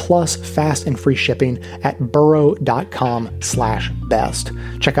purchase plus fast and free shipping at burrow.com/best.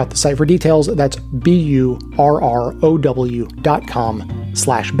 Check out the site for details. That's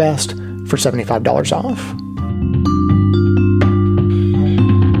burrow.com/best for $75 off.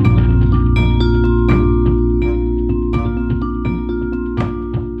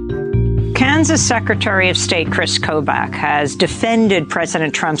 Kansas Secretary of State Chris Kobach has defended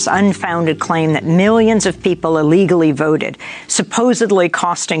President Trump's unfounded claim that millions of people illegally voted, supposedly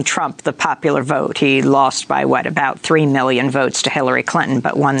costing Trump the popular vote. He lost by, about 3 million votes to Hillary Clinton,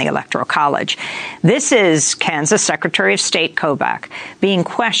 but won the Electoral College. This is Kansas Secretary of State Kobach being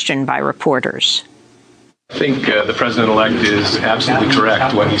questioned by reporters. I think the president-elect is absolutely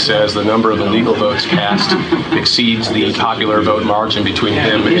correct when he says the number of illegal votes cast exceeds the popular vote margin between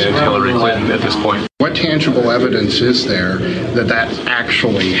him and Hillary Clinton at this point. What tangible evidence is there that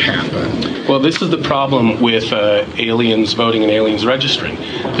actually happened? Well, this is the problem with aliens voting and aliens registering.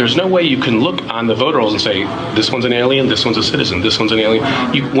 There's no way you can look on the voter rolls and say, this one's an alien, this one's a citizen, this one's an alien.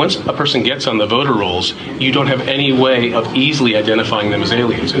 Once a person gets on the voter rolls, you don't have any way of easily identifying them as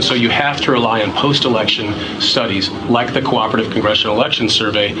aliens. And so you have to rely on post-election studies like the Cooperative Congressional Election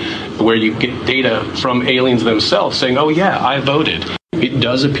Survey, where you get data from aliens themselves saying, oh yeah, I voted. it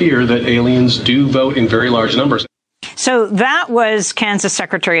does appear that aliens do vote in very large numbers. So that was Kansas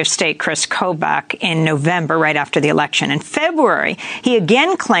Secretary of State Chris Kobach in November, right after the election. In February, he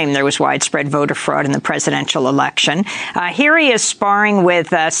again claimed there was widespread voter fraud in the presidential election. Here he is sparring with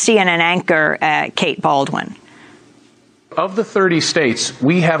CNN anchor Kate Baldwin. Of the 30 states,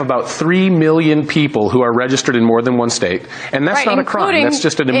 we have about 3 million people who are registered in more than one state. And that's not a crime. That's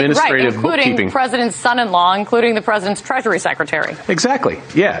just an administrative bookkeeping. Including the president's son-in-law, including the president's Treasury Secretary. Exactly.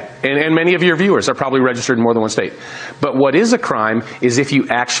 Yeah. And many of your viewers are probably registered in more than one state. But what is a crime is if you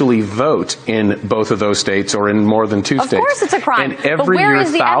actually vote in both of those states or in more than two states. Of course it's a crime. And but where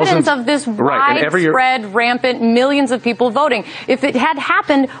is the evidence of this widespread, rampant, millions of people voting? If it had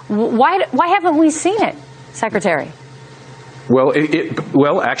happened, why haven't we seen it, Secretary?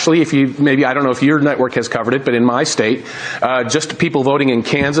 Well, actually, I don't know if your network has covered it, but in my state, just people voting in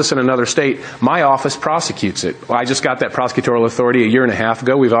Kansas and another state, my office prosecutes it. I just got that prosecutorial authority a year and a half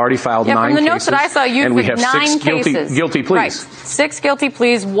ago. We've already filed 9 cases. From the notes that I saw, and we have 9 6 cases. guilty pleas. Right. 6 guilty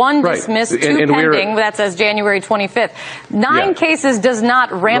pleas, 1 dismissed, 2 pending. That says January 25th. 9 cases does not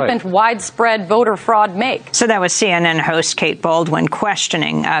rampant, widespread voter fraud make. So that was CNN host Kate Baldwin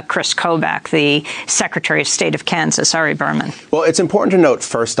questioning Chris Kobach, the Secretary of State of Kansas. Ari Berman. Well, it's important to note,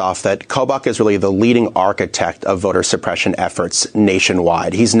 first off, that Kobach is really the leading architect of voter suppression efforts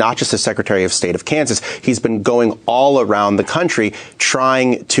nationwide. He's not just the Secretary of State of Kansas. He's been going all around the country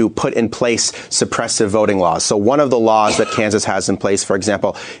trying to put in place suppressive voting laws. So one of the laws that Kansas has in place, for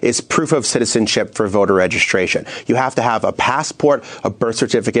example, is proof of citizenship for voter registration. You have to have a passport, a birth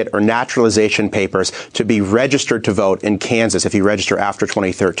certificate, or naturalization papers to be registered to vote in Kansas if you register after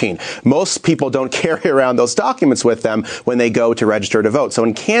 2013. Most people don't carry around those documents with them when they go to register to vote. So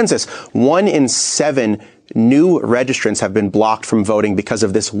in Kansas, 1 in 7 new registrants have been blocked from voting because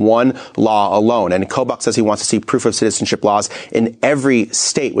of this one law alone. And Kobach says he wants to see proof of citizenship laws in every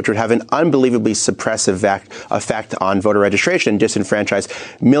state, which would have an unbelievably suppressive effect on voter registration and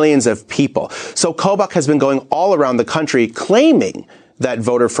disenfranchise millions of people. So Kobach has been going all around the country claiming that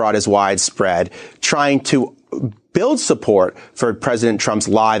voter fraud is widespread, trying to build support for President Trump's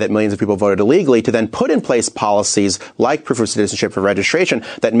lie that millions of people voted illegally, to then put in place policies like proof of citizenship for registration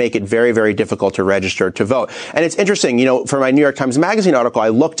that make it very, very difficult to register to vote. And it's interesting, for my New York Times Magazine article, I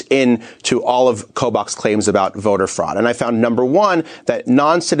looked into all of Kobach's claims about voter fraud. And I found, number one, that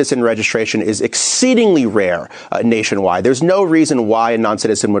non-citizen registration is exceedingly rare nationwide. There's no reason why a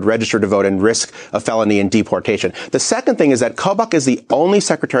non-citizen would register to vote and risk a felony and deportation. The second thing is that Kobach is the only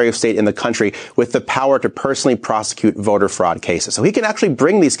Secretary of State in the country with the power to personally prosecute voter fraud cases. So he can actually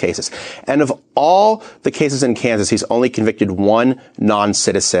bring these cases. And of all the cases in Kansas, he's only convicted 1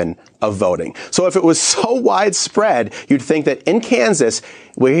 non-citizen of voting. So if it was so widespread, you'd think that in Kansas,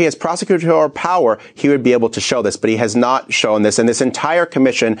 where he has prosecutorial power, he would be able to show this, but he has not shown this. And this entire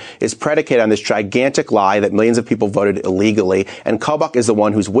commission is predicated on this gigantic lie that millions of people voted illegally. And Kobach is the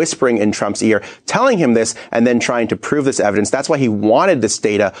one who's whispering in Trump's ear, telling him this, and then trying to prove this evidence. That's why he wanted this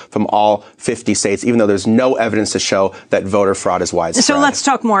data from all 50 states, even though there's no evidence to show that voter fraud is widespread. So let's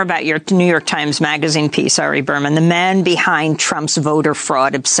talk more about your New York Times Magazine piece, Ari Berman, the man behind Trump's voter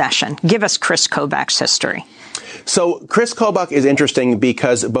fraud obsession. Give us Chris Kobach's history. So Chris Kobach is interesting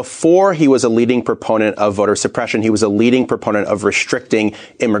because before he was a leading proponent of voter suppression, he was a leading proponent of restricting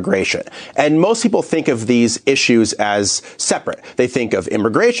immigration. And most people think of these issues as separate. They think of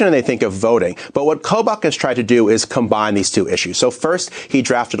immigration and they think of voting. But what Kobach has tried to do is combine these two issues. So first, he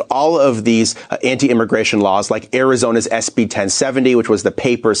drafted all of these anti-immigration laws, like Arizona's SB 1070, which was the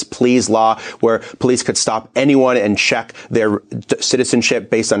Papers, Please law, where police could stop anyone and check their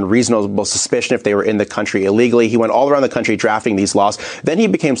citizenship based on reasonable suspicion if they were in the country illegally. He went all around the country drafting these laws. Then he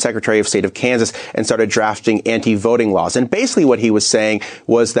became Secretary of State of Kansas and started drafting anti-voting laws. And basically what he was saying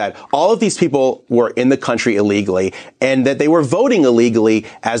was that all of these people were in the country illegally and that they were voting illegally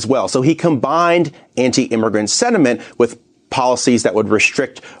as well. So he combined anti-immigrant sentiment with policies that would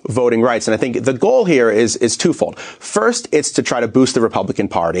restrict voting rights. And I think the goal here is twofold. First, it's to try to boost the Republican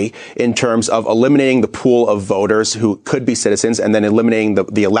Party in terms of eliminating the pool of voters who could be citizens and then eliminating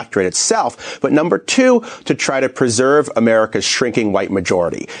the electorate itself. But number two, to try to preserve America's shrinking white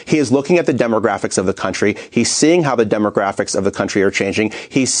majority. He is looking at the demographics of the country. He's seeing how the demographics of the country are changing.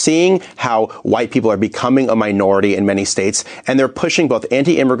 He's seeing how white people are becoming a minority in many states. And they're pushing both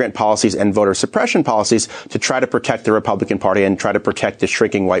anti-immigrant policies and voter suppression policies to try to protect the Republican party and try to protect the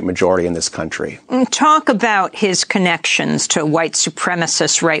shrinking white majority in this country. Talk about his connections to white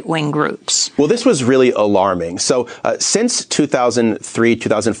supremacist right-wing groups. Well, this was really alarming. So since 2003,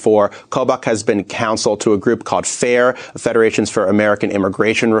 2004, Kobach has been counsel to a group called FAIR, Federations for American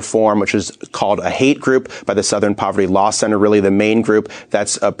Immigration Reform, which is called a hate group by the Southern Poverty Law Center, really the main group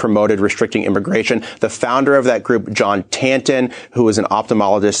that's promoted restricting immigration. The founder of that group, John Tanton, who is an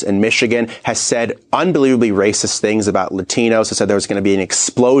ophthalmologist in Michigan, has said unbelievably racist things about Latinos. Has said there was going to be an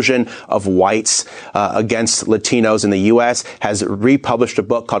explosion of whites against Latinos in the U.S., has republished a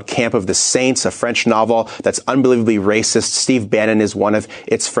book called Camp of the Saints, a French novel that's unbelievably racist. Steve Bannon is one of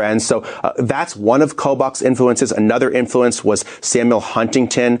its friends. So that's one of Kobach's influences. Another influence was Samuel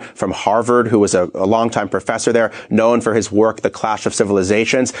Huntington from Harvard, who was a longtime professor there, known for his work, The Clash of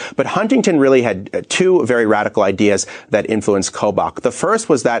Civilizations. But Huntington really had two very radical ideas that influenced Kobach. The first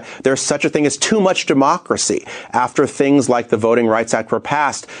was that there's such a thing as too much democracy. After things like the Voting Rights Act were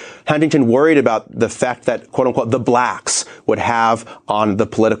passed, Huntington worried about the effect that, quote unquote, the blacks would have on the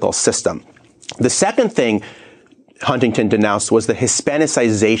political system. The second thing Huntington denounced was the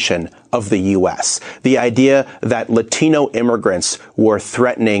Hispanicization of the U.S., the idea that Latino immigrants were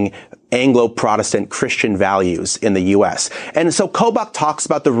threatening Anglo-Protestant Christian values in the U.S. And so Kobach talks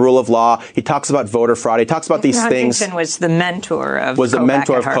about the rule of law. He talks about voter fraud. He talks about these things. Huntington was the mentor of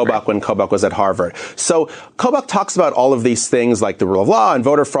Kobach when Kobach was at Harvard. So Kobach talks about all of these things like the rule of law and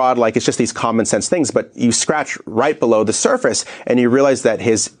voter fraud, like it's just these common sense things. But you scratch right below the surface and you realize that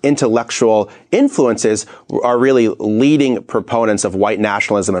his intellectual influences are really leading proponents of white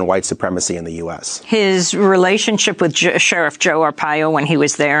nationalism and white supremacy in the U.S. His relationship with Sheriff Joe Arpaio when he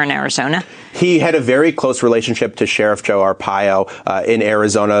was there in Arizona. He had a very close relationship to Sheriff Joe Arpaio in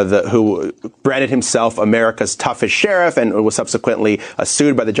Arizona, who branded himself America's toughest sheriff and was subsequently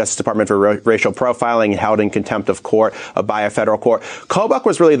sued by the Justice Department for racial profiling and held in contempt of court by a federal court. Kobach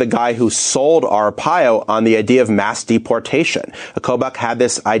was really the guy who sold Arpaio on the idea of mass deportation. Kobach had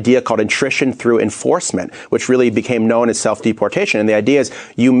this idea called attrition through enforcement, which really became known as self-deportation. And the idea is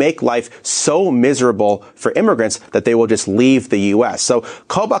you make life so miserable for immigrants that they will just leave the U.S. So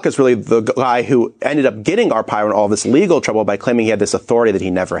Kobach is really the guy who ended up getting Arpaio in all this legal trouble by claiming he had this authority that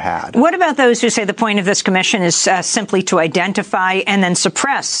he never had. What about those who say the point of this commission is simply to identify and then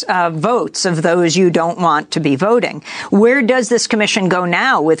suppress votes of those you don't want to be voting? Where does this commission go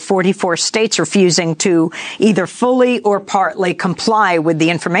now with 44 states refusing to either fully or partly comply with the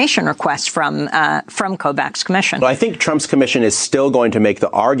information requests from Kobach's commission? Well, I think Trump's commission is still going to make the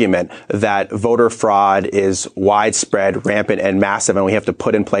argument that voter fraud is widespread, rampant, and massive, and we have to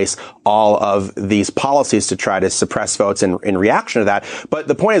put in place all of these policies to try to suppress votes in reaction to that. But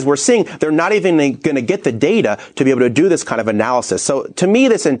the point is we're seeing they're not even going to get the data to be able to do this kind of analysis. So to me,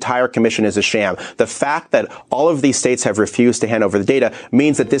 this entire commission is a sham. The fact that all of these states have refused to hand over the data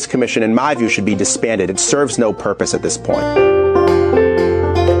means that this commission, in my view, should be disbanded. It serves no purpose at this point.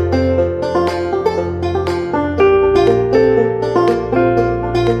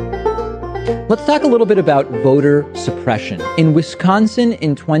 Let's talk a little bit about voter suppression. In Wisconsin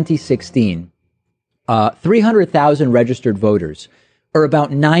in 2016, 300,000 registered voters, or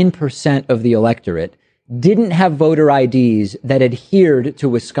about 9% of the electorate, didn't have voter IDs that adhered to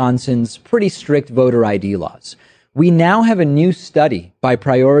Wisconsin's pretty strict voter ID laws. We now have a new study by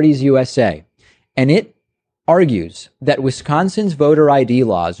Priorities USA, and it argues that Wisconsin's voter ID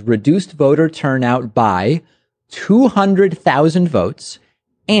laws reduced voter turnout by 200,000 votes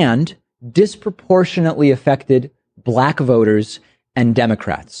and disproportionately affected black voters and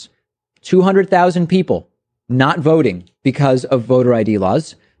Democrats. 200,000 people not voting because of voter ID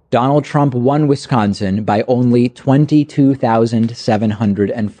laws. Donald Trump won Wisconsin by only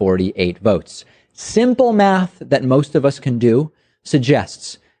 22,748 votes. Simple math that most of us can do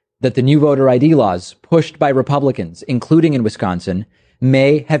suggests that the new voter ID laws pushed by Republicans, including in Wisconsin,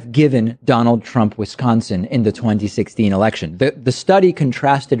 may have given Donald Trump Wisconsin in the 2016 election. The study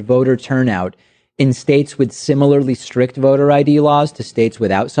contrasted voter turnout in states with similarly strict voter ID laws to states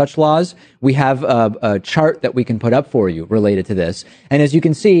without such laws. We have a chart that we can put up for you related to this. And as you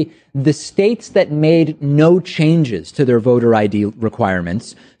can see, the states that made no changes to their voter ID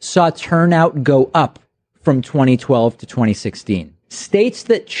requirements saw turnout go up from 2012 to 2016. States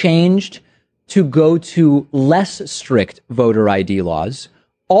that changed to go to less strict voter ID laws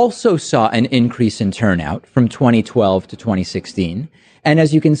also saw an increase in turnout from 2012 to 2016. And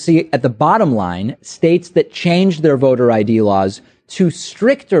as you can see at the bottom line, states that changed their voter ID laws to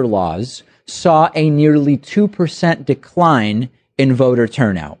stricter laws saw a nearly 2% decline in voter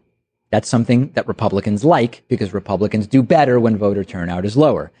turnout. That's something that Republicans like because Republicans do better when voter turnout is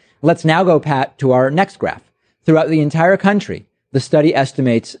lower. Let's now go, Pat, to our next graph. Throughout the entire country, the study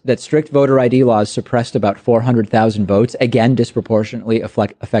estimates that strict voter ID laws suppressed about 400,000 votes, again, disproportionately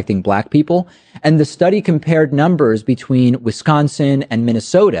affecting black people. And the study compared numbers between Wisconsin and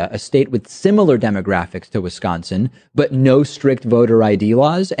Minnesota, a state with similar demographics to Wisconsin, but no strict voter ID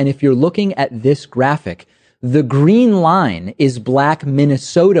laws. And if you're looking at this graphic, the green line is black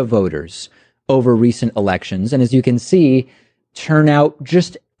Minnesota voters over recent elections. And as you can see, turnout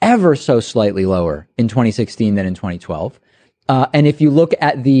just ever so slightly lower in 2016 than in 2012. And if you look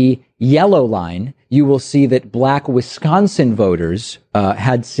at the yellow line, you will see that black Wisconsin voters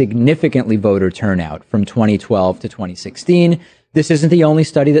had significantly voter turnout from 2012 to 2016. This isn't the only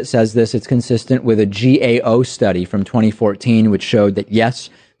study that says this. It's consistent with a GAO study from 2014, which showed that, yes,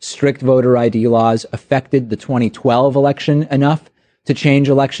 strict voter ID laws affected the 2012 election enough to change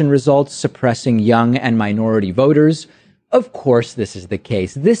election results, suppressing young and minority voters. Of course, this is the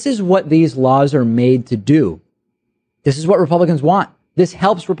case. This is what these laws are made to do. This is what Republicans want. This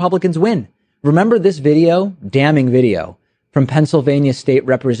helps Republicans win. Remember this video, damning video, from Pennsylvania State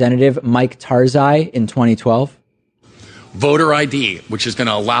Representative Mike Tarzai in 2012? Voter ID, which is going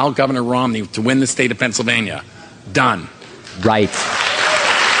to allow Governor Romney to win the state of Pennsylvania. Done. Right.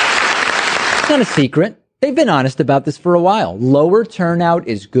 It's not a secret. They've been honest about this for a while. Lower turnout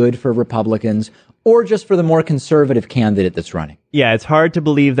is good for Republicans, or just for the more conservative candidate that's running. Yeah, it's hard to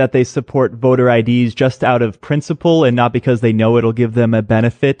believe that they support voter IDs just out of principle and not because they know it'll give them a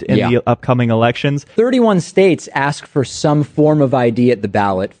benefit in the upcoming elections. 31 states ask for some form of ID at the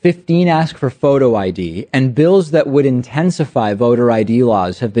ballot. 15 ask for photo ID. And bills that would intensify voter ID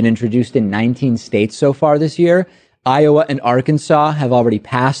laws have been introduced in 19 states so far this year. Iowa and Arkansas have already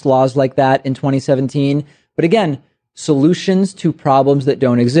passed laws like that in 2017. But again, solutions to problems that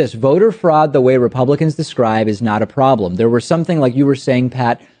don't exist. Voter fraud, the way Republicans describe, is not a problem. There were something, like you were saying,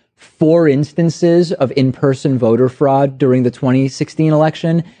 Pat, 4 instances of in-person voter fraud during the 2016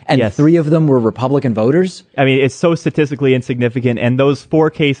 election, and 3 of them were Republican voters. I mean, it's so statistically insignificant, and those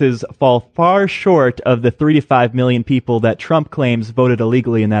 4 cases fall far short of the 3 to 5 million people that Trump claims voted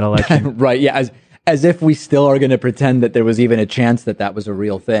illegally in that election. Right, yeah, as if we still are going to pretend that there was even a chance that that was a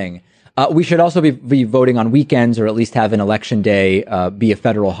real thing. We should also be voting on weekends, or at least have an election day be a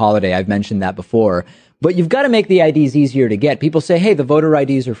federal holiday. I've mentioned that before. But you've got to make the IDs easier to get. People say, hey, the voter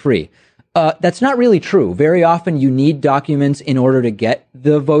IDs are free. That's not really true. Very often you need documents in order to get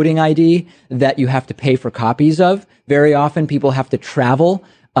the voting ID that you have to pay for copies of. Very often people have to travel,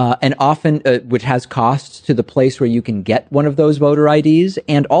 and often, which has costs, to the place where you can get one of those voter IDs.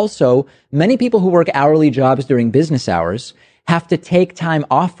 And also, many people who work hourly jobs during business hours have to take time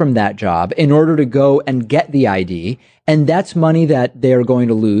off from that job in order to go and get the ID. And that's money that they're going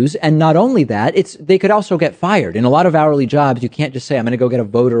to lose. And not only that, they could also get fired. In a lot of hourly jobs, you can't just say, I'm going to go get a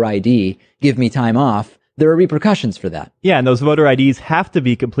voter ID, give me time off. There are repercussions for that. Yeah, and those voter IDs have to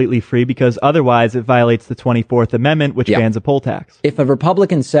be completely free, because otherwise it violates the 24th Amendment, which bans a poll tax. If a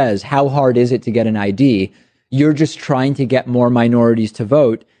Republican says, how hard is it to get an ID? You're just trying to get more minorities to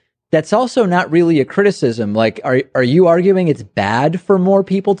vote. That's also not really a criticism. Like, are you arguing it's bad for more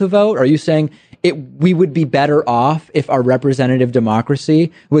people to vote? Are you saying we would be better off if our representative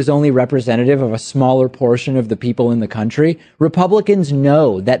democracy was only representative of a smaller portion of the people in the country? Republicans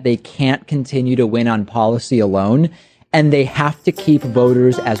know that they can't continue to win on policy alone, and they have to keep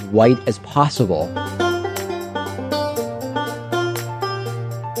voters as white as possible.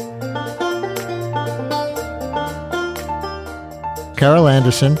 Carol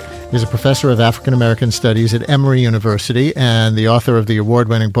Anderson is a professor of African American Studies at Emory University and the author of the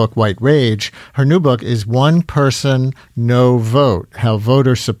award-winning book White Rage. Her new book is One Person, No Vote: How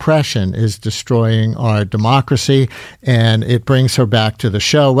Voter Suppression is Destroying Our Democracy, and it brings her back to the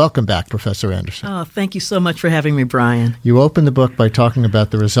show. Welcome back, Professor Anderson. Oh, thank you so much for having me, Brian. You opened the book by talking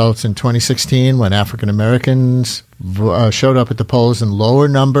about the results in 2016 when African Americans showed up at the polls in lower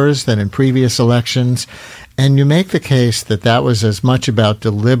numbers than in previous elections. And you make the case that that was as much about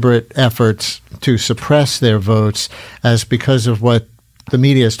deliberate efforts to suppress their votes as because of what the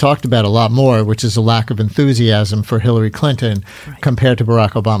media has talked about a lot more, which is a lack of enthusiasm for Hillary Clinton compared to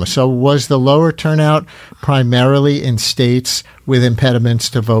Barack Obama. So was the lower turnout primarily in states with impediments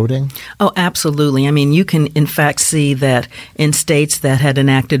to voting? Oh, absolutely. I mean, you can, in fact, see that in states that had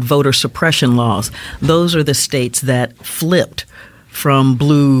enacted voter suppression laws, those are the states that flipped from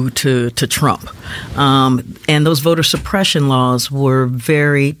blue to Trump. And those voter suppression laws were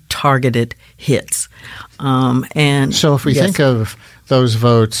very targeted hits. And so if we think of those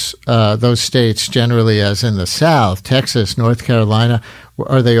votes, those states generally as in the South, Texas, North Carolina,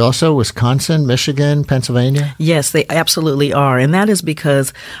 Are they also Wisconsin, Michigan, Pennsylvania? Yes, they absolutely are. And that is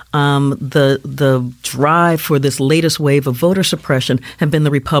because the drive for this latest wave of voter suppression have been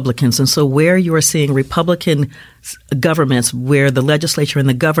the Republicans. And so where you are seeing Republican governments where the legislature and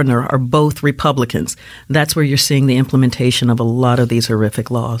the governor are both Republicans, that's where you're seeing the implementation of a lot of these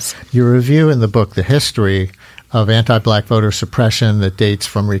horrific laws. You review in the book the history of anti-black voter suppression that dates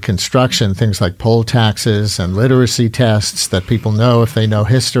from Reconstruction, things like poll taxes and literacy tests that people know if they know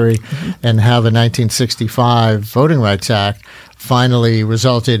history, and how the 1965 Voting Rights Act finally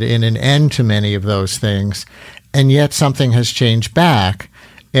resulted in an end to many of those things. And yet something has changed back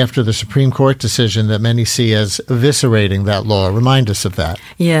after the Supreme Court decision that many see as eviscerating that law. Remind us of that.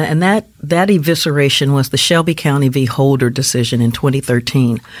 Yeah, and that evisceration was the Shelby County v. Holder decision in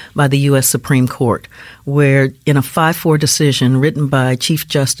 2013 by the U.S. Supreme Court, where in a 5-4 decision written by Chief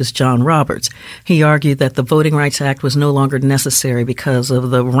Justice John Roberts, he argued that the Voting Rights Act was no longer necessary because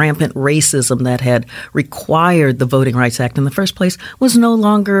of the rampant racism that had required the Voting Rights Act in the first place was no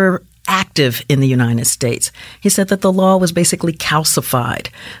longer active in the United States. He said that the law was basically calcified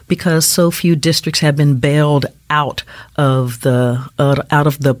because so few districts had been bailed out of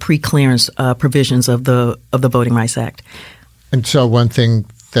the pre-clearance provisions of the Voting Rights Act. And so one thing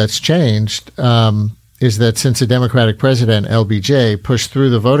that's changed is that since a Democratic president, LBJ, pushed through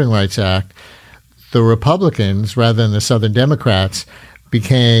the Voting Rights Act, the Republicans, rather than the Southern Democrats,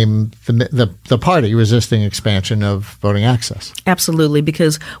 became the party resisting expansion of voting access. Absolutely,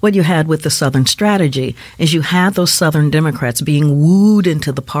 because what you had with the Southern strategy is you had those Southern Democrats being wooed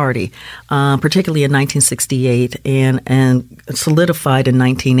into the party, particularly in 1968 and solidified in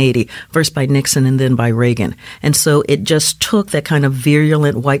 1980, first by Nixon and then by Reagan. And so it just took that kind of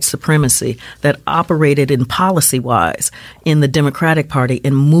virulent white supremacy that operated in policy-wise in the Democratic Party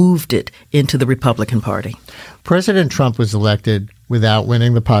and moved it into the Republican Party. President Trump was elected without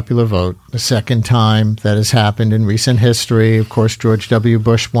winning the popular vote, the second time that has happened in recent history. Of course, George W.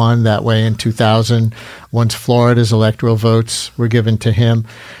 Bush won that way in 2000, once Florida's electoral votes were given to him.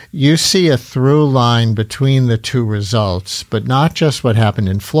 You see a through line between the two results, but not just what happened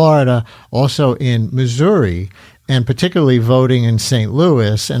in Florida, also in Missouri, and particularly voting in St.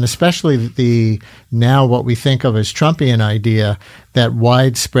 Louis, and especially the now what we think of as Trumpian idea that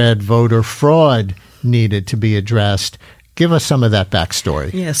widespread voter fraud needed to be addressed. Give us some of that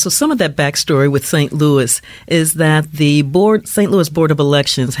backstory. Yeah, so some of that backstory with St. Louis is that the St. Louis Board of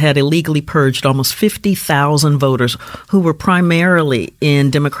Elections had illegally purged almost 50,000 voters who were primarily in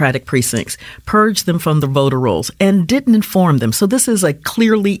Democratic precincts, purged them from the voter rolls, and didn't inform them. So this is a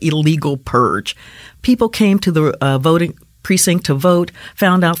clearly illegal purge. People came to the voting precinct to vote,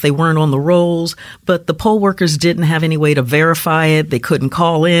 found out they weren't on the rolls, but the poll workers didn't have any way to verify it. They couldn't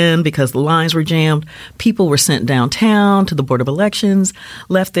call in because the lines were jammed. People were sent downtown to the Board of Elections,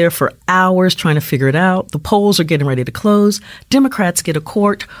 left there for hours trying to figure it out. The polls are getting ready to close. Democrats get a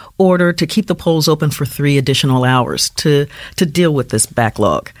court order to keep the polls open for 3 additional hours to deal with this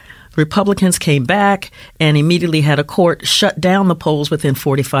backlog. Republicans came back and immediately had a court shut down the polls within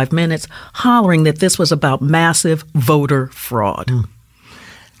 45 minutes, hollering that this was about massive voter fraud.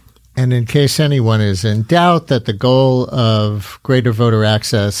 And in case anyone is in doubt that the goal of greater voter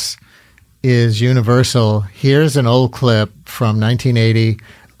access is universal, here's an old clip from 1980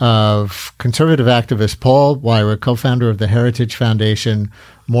 of conservative activist Paul Weyrich, co-founder of the Heritage Foundation,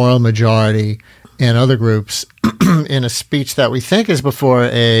 Moral Majority, and other groups, in a speech that we think is before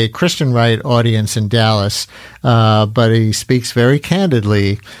a Christian right audience in Dallas, but he speaks very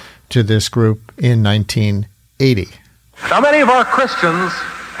candidly to this group in 1980. Now, many of our Christians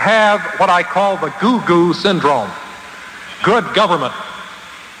have what I call the goo-goo syndrome. Good government.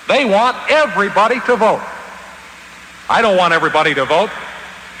 They want everybody to vote. I don't want everybody to vote.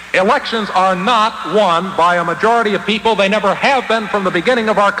 Elections are not won by a majority of people. They never have been from the beginning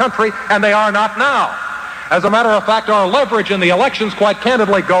of our country, and they are not now. As a matter of fact, our leverage in the elections, quite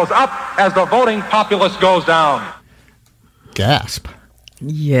candidly, goes up as the voting populace goes down. Gasp.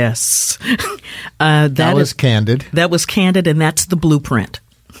 Yes. That was candid. That was candid, and that's the blueprint.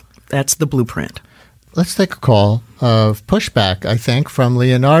 That's the blueprint. Let's take a call of pushback, I think, from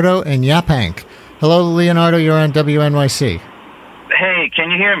Leonardo and Yaphank. Hello, Leonardo. You're on WNYC. Hey, can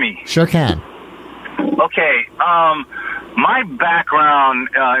you hear me? Sure can. Okay. My background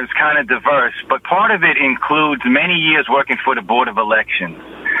is kind of diverse, but part of it includes many years working for the Board of Elections.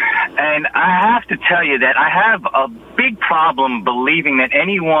 And I have to tell you that I have a big problem believing that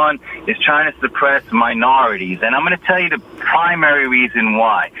anyone is trying to suppress minorities. And I'm going to tell you the primary reason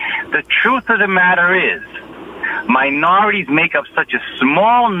why. The truth of the matter is, minorities make up such a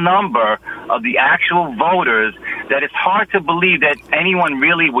small number of the actual voters that it's hard to believe that anyone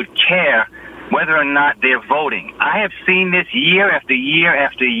really would care whether or not they're voting. I have seen this year after year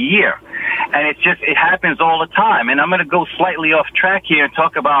after year, and it happens all the time. And I'm going to go slightly off track here and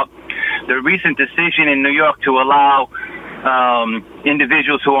talk about the recent decision in New York to allow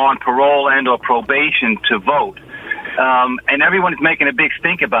individuals who are on parole and or probation to vote. And everyone is making a big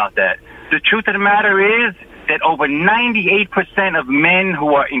stink about that. The truth of the matter is that over 98% of men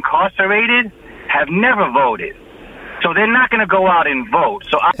who are incarcerated have never voted. So they're not going to go out and vote.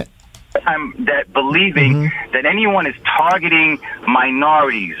 So I'm believing that anyone is targeting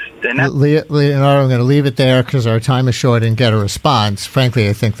minorities. Leonardo, I'm going to leave it there because our time is short and get a response. Frankly,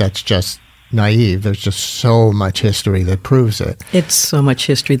 I think that's just naive. There's just so much history that proves it. It's so much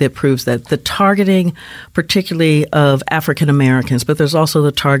history that proves that. The targeting, particularly of African Americans, but there's also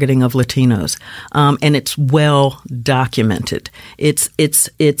the targeting of Latinos, and it's well documented. It's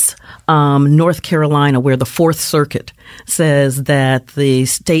North Carolina, where the Fourth Circuit says that the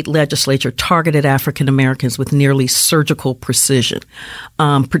state legislature targeted African Americans with nearly surgical precision.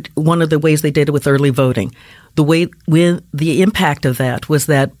 One of the ways they did it with early voting. The impact of that was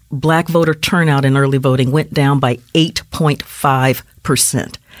that black voter turnout in early voting went down by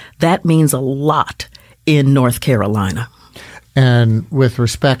 8.5%. That means a lot in North Carolina. And with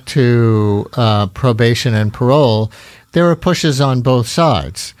respect to probation and parole, there are pushes on both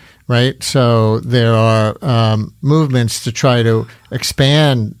sides, right? So there are movements to try to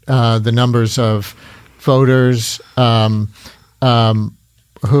expand the numbers of voters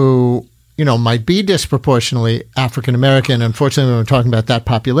who might be disproportionately African American. Unfortunately, when we're talking about that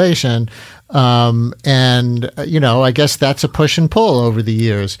population, I guess that's a push and pull over the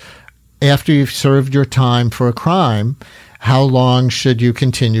years. After you've served your time for a crime, how long should you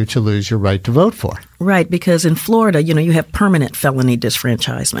continue to lose your right to vote for? Right, because in Florida, you have permanent felony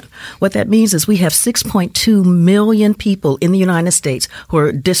disfranchisement. What that means is we have 6.2 million people in the United States who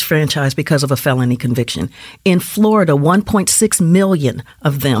are disfranchised because of a felony conviction. In Florida, 1.6 million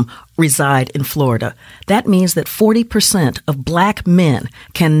of them reside in Florida. That means that 40% of black men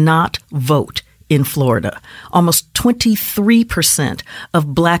cannot vote in Florida. Almost 23%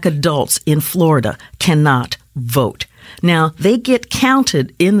 of black adults in Florida cannot vote. Now, they get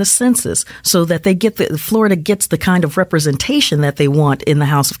counted in the census so that Florida gets the kind of representation that they want in the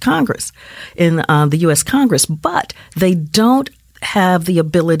House of Congress, in the U.S. Congress, but they don't have the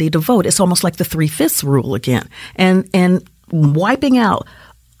ability to vote. It's almost like the 3/5 rule again. And wiping out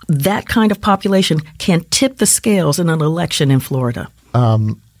that kind of population can tip the scales in an election in Florida.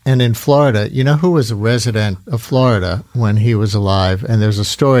 And in Florida, who was a resident of Florida when he was alive? And there's a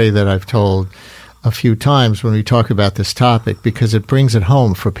story that I've told a few times when we talk about this topic because it brings it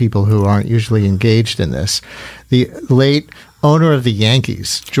home for people who aren't usually engaged in this. The late owner of the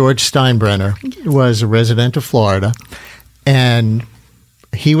Yankees, George Steinbrenner, was a resident of Florida, and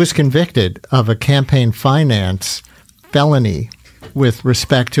he was convicted of a campaign finance felony with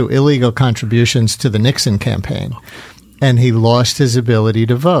respect to illegal contributions to the Nixon campaign, and he lost his ability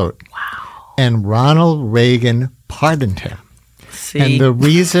to vote. Wow. And Ronald Reagan pardoned him. And the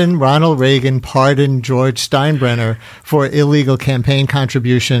reason Ronald Reagan pardoned George Steinbrenner for illegal campaign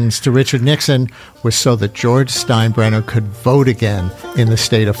contributions to Richard Nixon was so that George Steinbrenner could vote again in the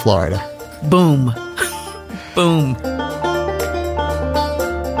state of Florida. Boom. Boom.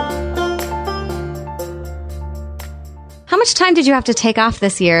 How much time did you have to take off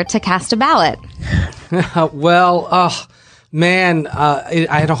this year to cast a ballot? I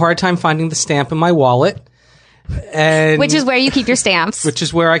had a hard time finding the stamp in my wallet. Which is where you keep your stamps. Which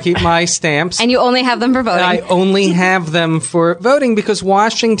is where I keep my stamps. And you only have them for voting. I only have them for voting because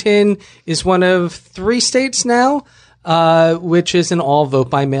Washington is one of 3 states now, which is an all vote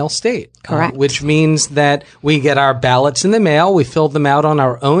by mail state. Correct. Which means that we get our ballots in the mail. We fill them out on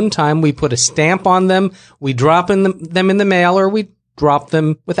our own time. We put a stamp on them. We drop them in the mail, or we drop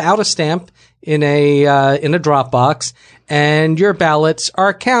them without a stamp in a drop box, and your ballots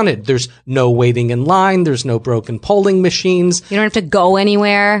are counted. There's no waiting in line. There's no broken polling machines. You don't have to go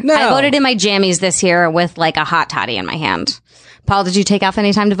anywhere. No. I voted in my jammies this year with like a hot toddy in my hand. Paul, did you take off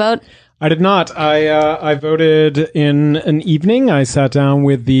any time to vote? I did not. I voted in an evening. I sat down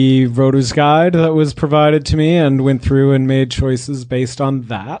with the voter's guide that was provided to me and went through and made choices based on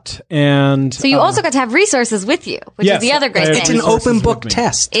that. And so you also got to have resources with you, which is the other great thing. It's an open book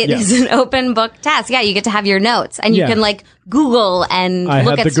test. It is an open book test. Yeah, you get to have your notes, and you can like Google and I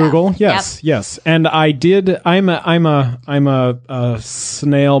look had at the stuff. Google. Yes, yes. And I did. I'm a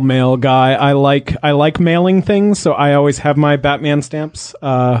snail mail guy. I like mailing things, so I always have my Batman stamps.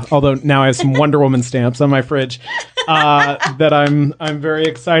 Although now I have some Wonder Woman stamps on my fridge that I'm very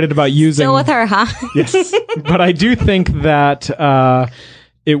excited about using. Still with her, huh? Yes, but I do think that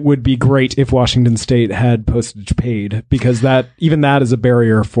it would be great if Washington State had postage paid, because that is a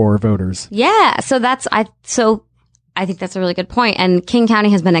barrier for voters. Yeah, so I think that's a really good point. And King County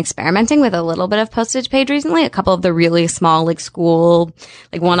has been experimenting with a little bit of postage paid recently. A couple of the really small, like school,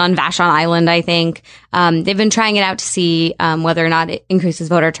 like one on Vashon Island, I think. They've been trying it out to see whether or not it increases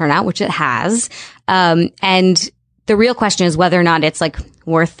voter turnout, which it has. And the real question is whether or not it's like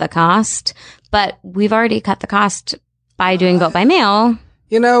worth the cost. But we've already cut the cost by doing vote by mail.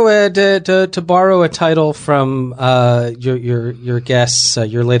 You know, to borrow a title from your guest's,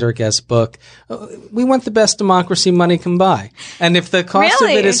 your later guest's book, we want the best democracy money can buy. And if the cost of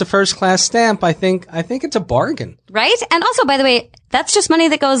it is a first class stamp, I think it's a bargain. Right? And also, by the way, that's just money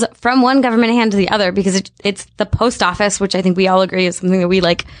that goes from one government hand to the other, because it's the post office, which I think we all agree is something that we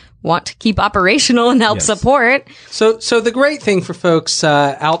want to keep operational and help support. So the great thing for folks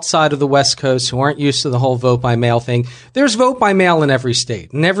outside of the West Coast who aren't used to the whole vote by mail thing, there's vote by mail in every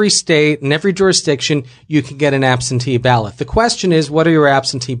state. In every state, in every jurisdiction, you can get an absentee ballot. The question is, what are your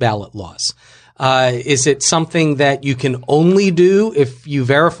absentee ballot laws? Is it something that you can only do if you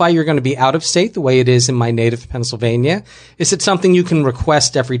verify you're going to be out of state, the way it is in my native Pennsylvania? Is it something you can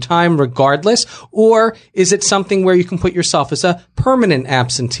request every time regardless? Or is it something where you can put yourself as a permanent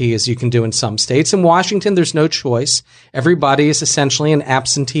absentee, as you can do in some states? In Washington, there's no choice. Everybody is essentially an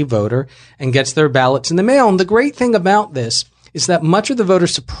absentee voter and gets their ballots in the mail. And the great thing about this is that much of the voter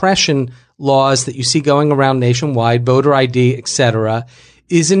suppression laws that you see going around nationwide, voter ID, etc.,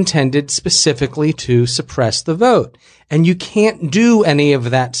 is intended specifically to suppress the vote. And you can't do any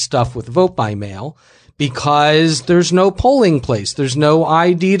of that stuff with vote by mail because there's no polling place. There's no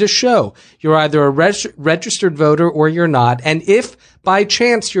ID to show. You're either a registered voter or you're not. And if by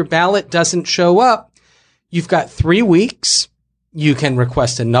chance your ballot doesn't show up, you've got 3 weeks. You can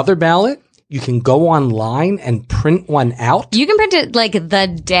request another ballot. You can go online and print one out. You can print it like the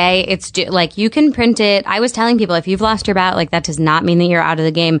day it's due. Like you can print it. I was telling people, if you've lost your ballot, like that does not mean that you're out of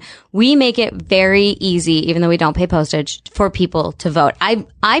the game. We make it very easy, even though we don't pay postage, for people to vote. I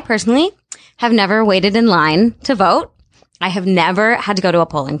personally have never waited in line to vote. I have never had to go to a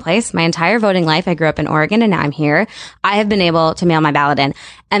polling place. My entire voting life, I grew up in Oregon and now I'm here. I have been able to mail my ballot in.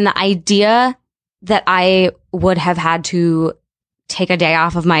 And the idea that I would have had to take a day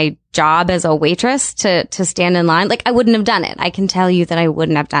off of my job as a waitress to stand in line, like I wouldn't have done it. I can tell you that I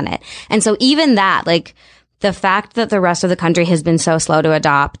wouldn't have done it. And so even that, like the fact that the rest of the country has been so slow to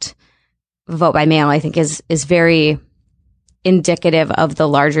adopt vote by mail, I think is very indicative of the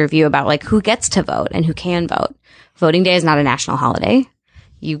larger view about like who gets to vote and who can vote. Voting day is not a national holiday.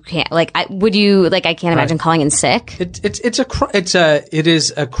 You can't I can't imagine calling in sick. It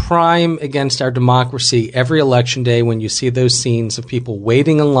is a crime against our democracy every election day when you see those scenes of people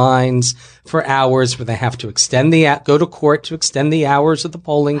waiting in lines for hours where they have to go to court to extend the hours of the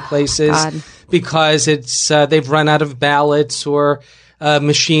polling places because they've run out of ballots or a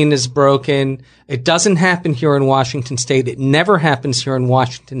machine is broken. It doesn't happen here in Washington State. It never happens here in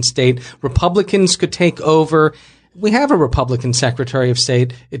Washington State. Republicans could take over. We have a Republican Secretary of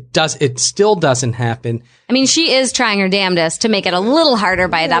State. It still doesn't happen. I mean, she is trying her damnedest to make it a little harder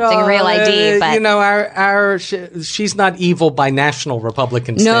by adopting Real ID, but she's not evil by national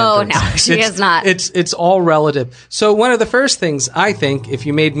Republican standards. No, she is not. It's all relative. So one of the first things I think, if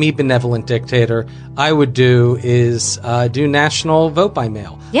you made me benevolent dictator, I would do is do national vote by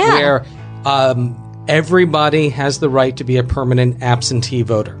mail. Yeah. Where everybody has the right to be a permanent absentee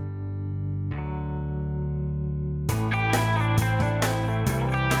voter.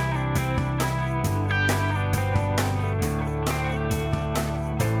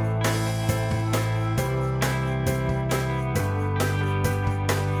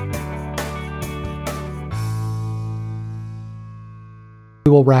 We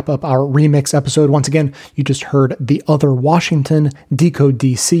will wrap up our remix episode. Once again, you just heard The Other Washington, Decode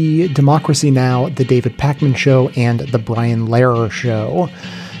DC, Democracy Now!, The David Pakman Show, and The Brian Lehrer Show.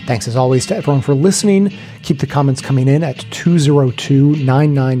 Thanks as always to everyone for listening. Keep the comments coming in at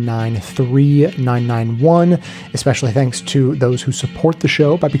 202-999-3991. Especially thanks to those who support the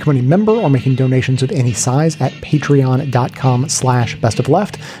show by becoming a member or making donations of any size at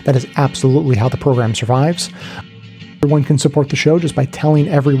patreon.com/bestofleft. That is absolutely how the program survives. Everyone can support the show just by telling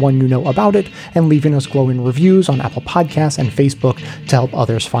everyone you know about it and leaving us glowing reviews on Apple Podcasts and Facebook to help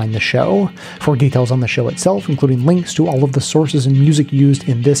others find the show. For details on the show itself, including links to all of the sources and music used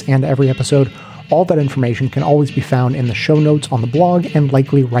in this and every episode, all that information can always be found in the show notes on the blog and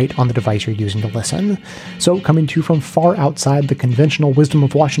likely right on the device you're using to listen. So, coming to you from far outside the conventional wisdom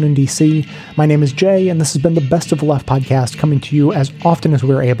of Washington, D.C., my name is Jay, and this has been the Best of the Left podcast, coming to you as often as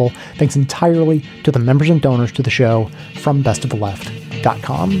we're able, thanks entirely to the members and donors to the show from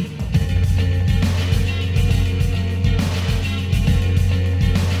bestoftheleft.com.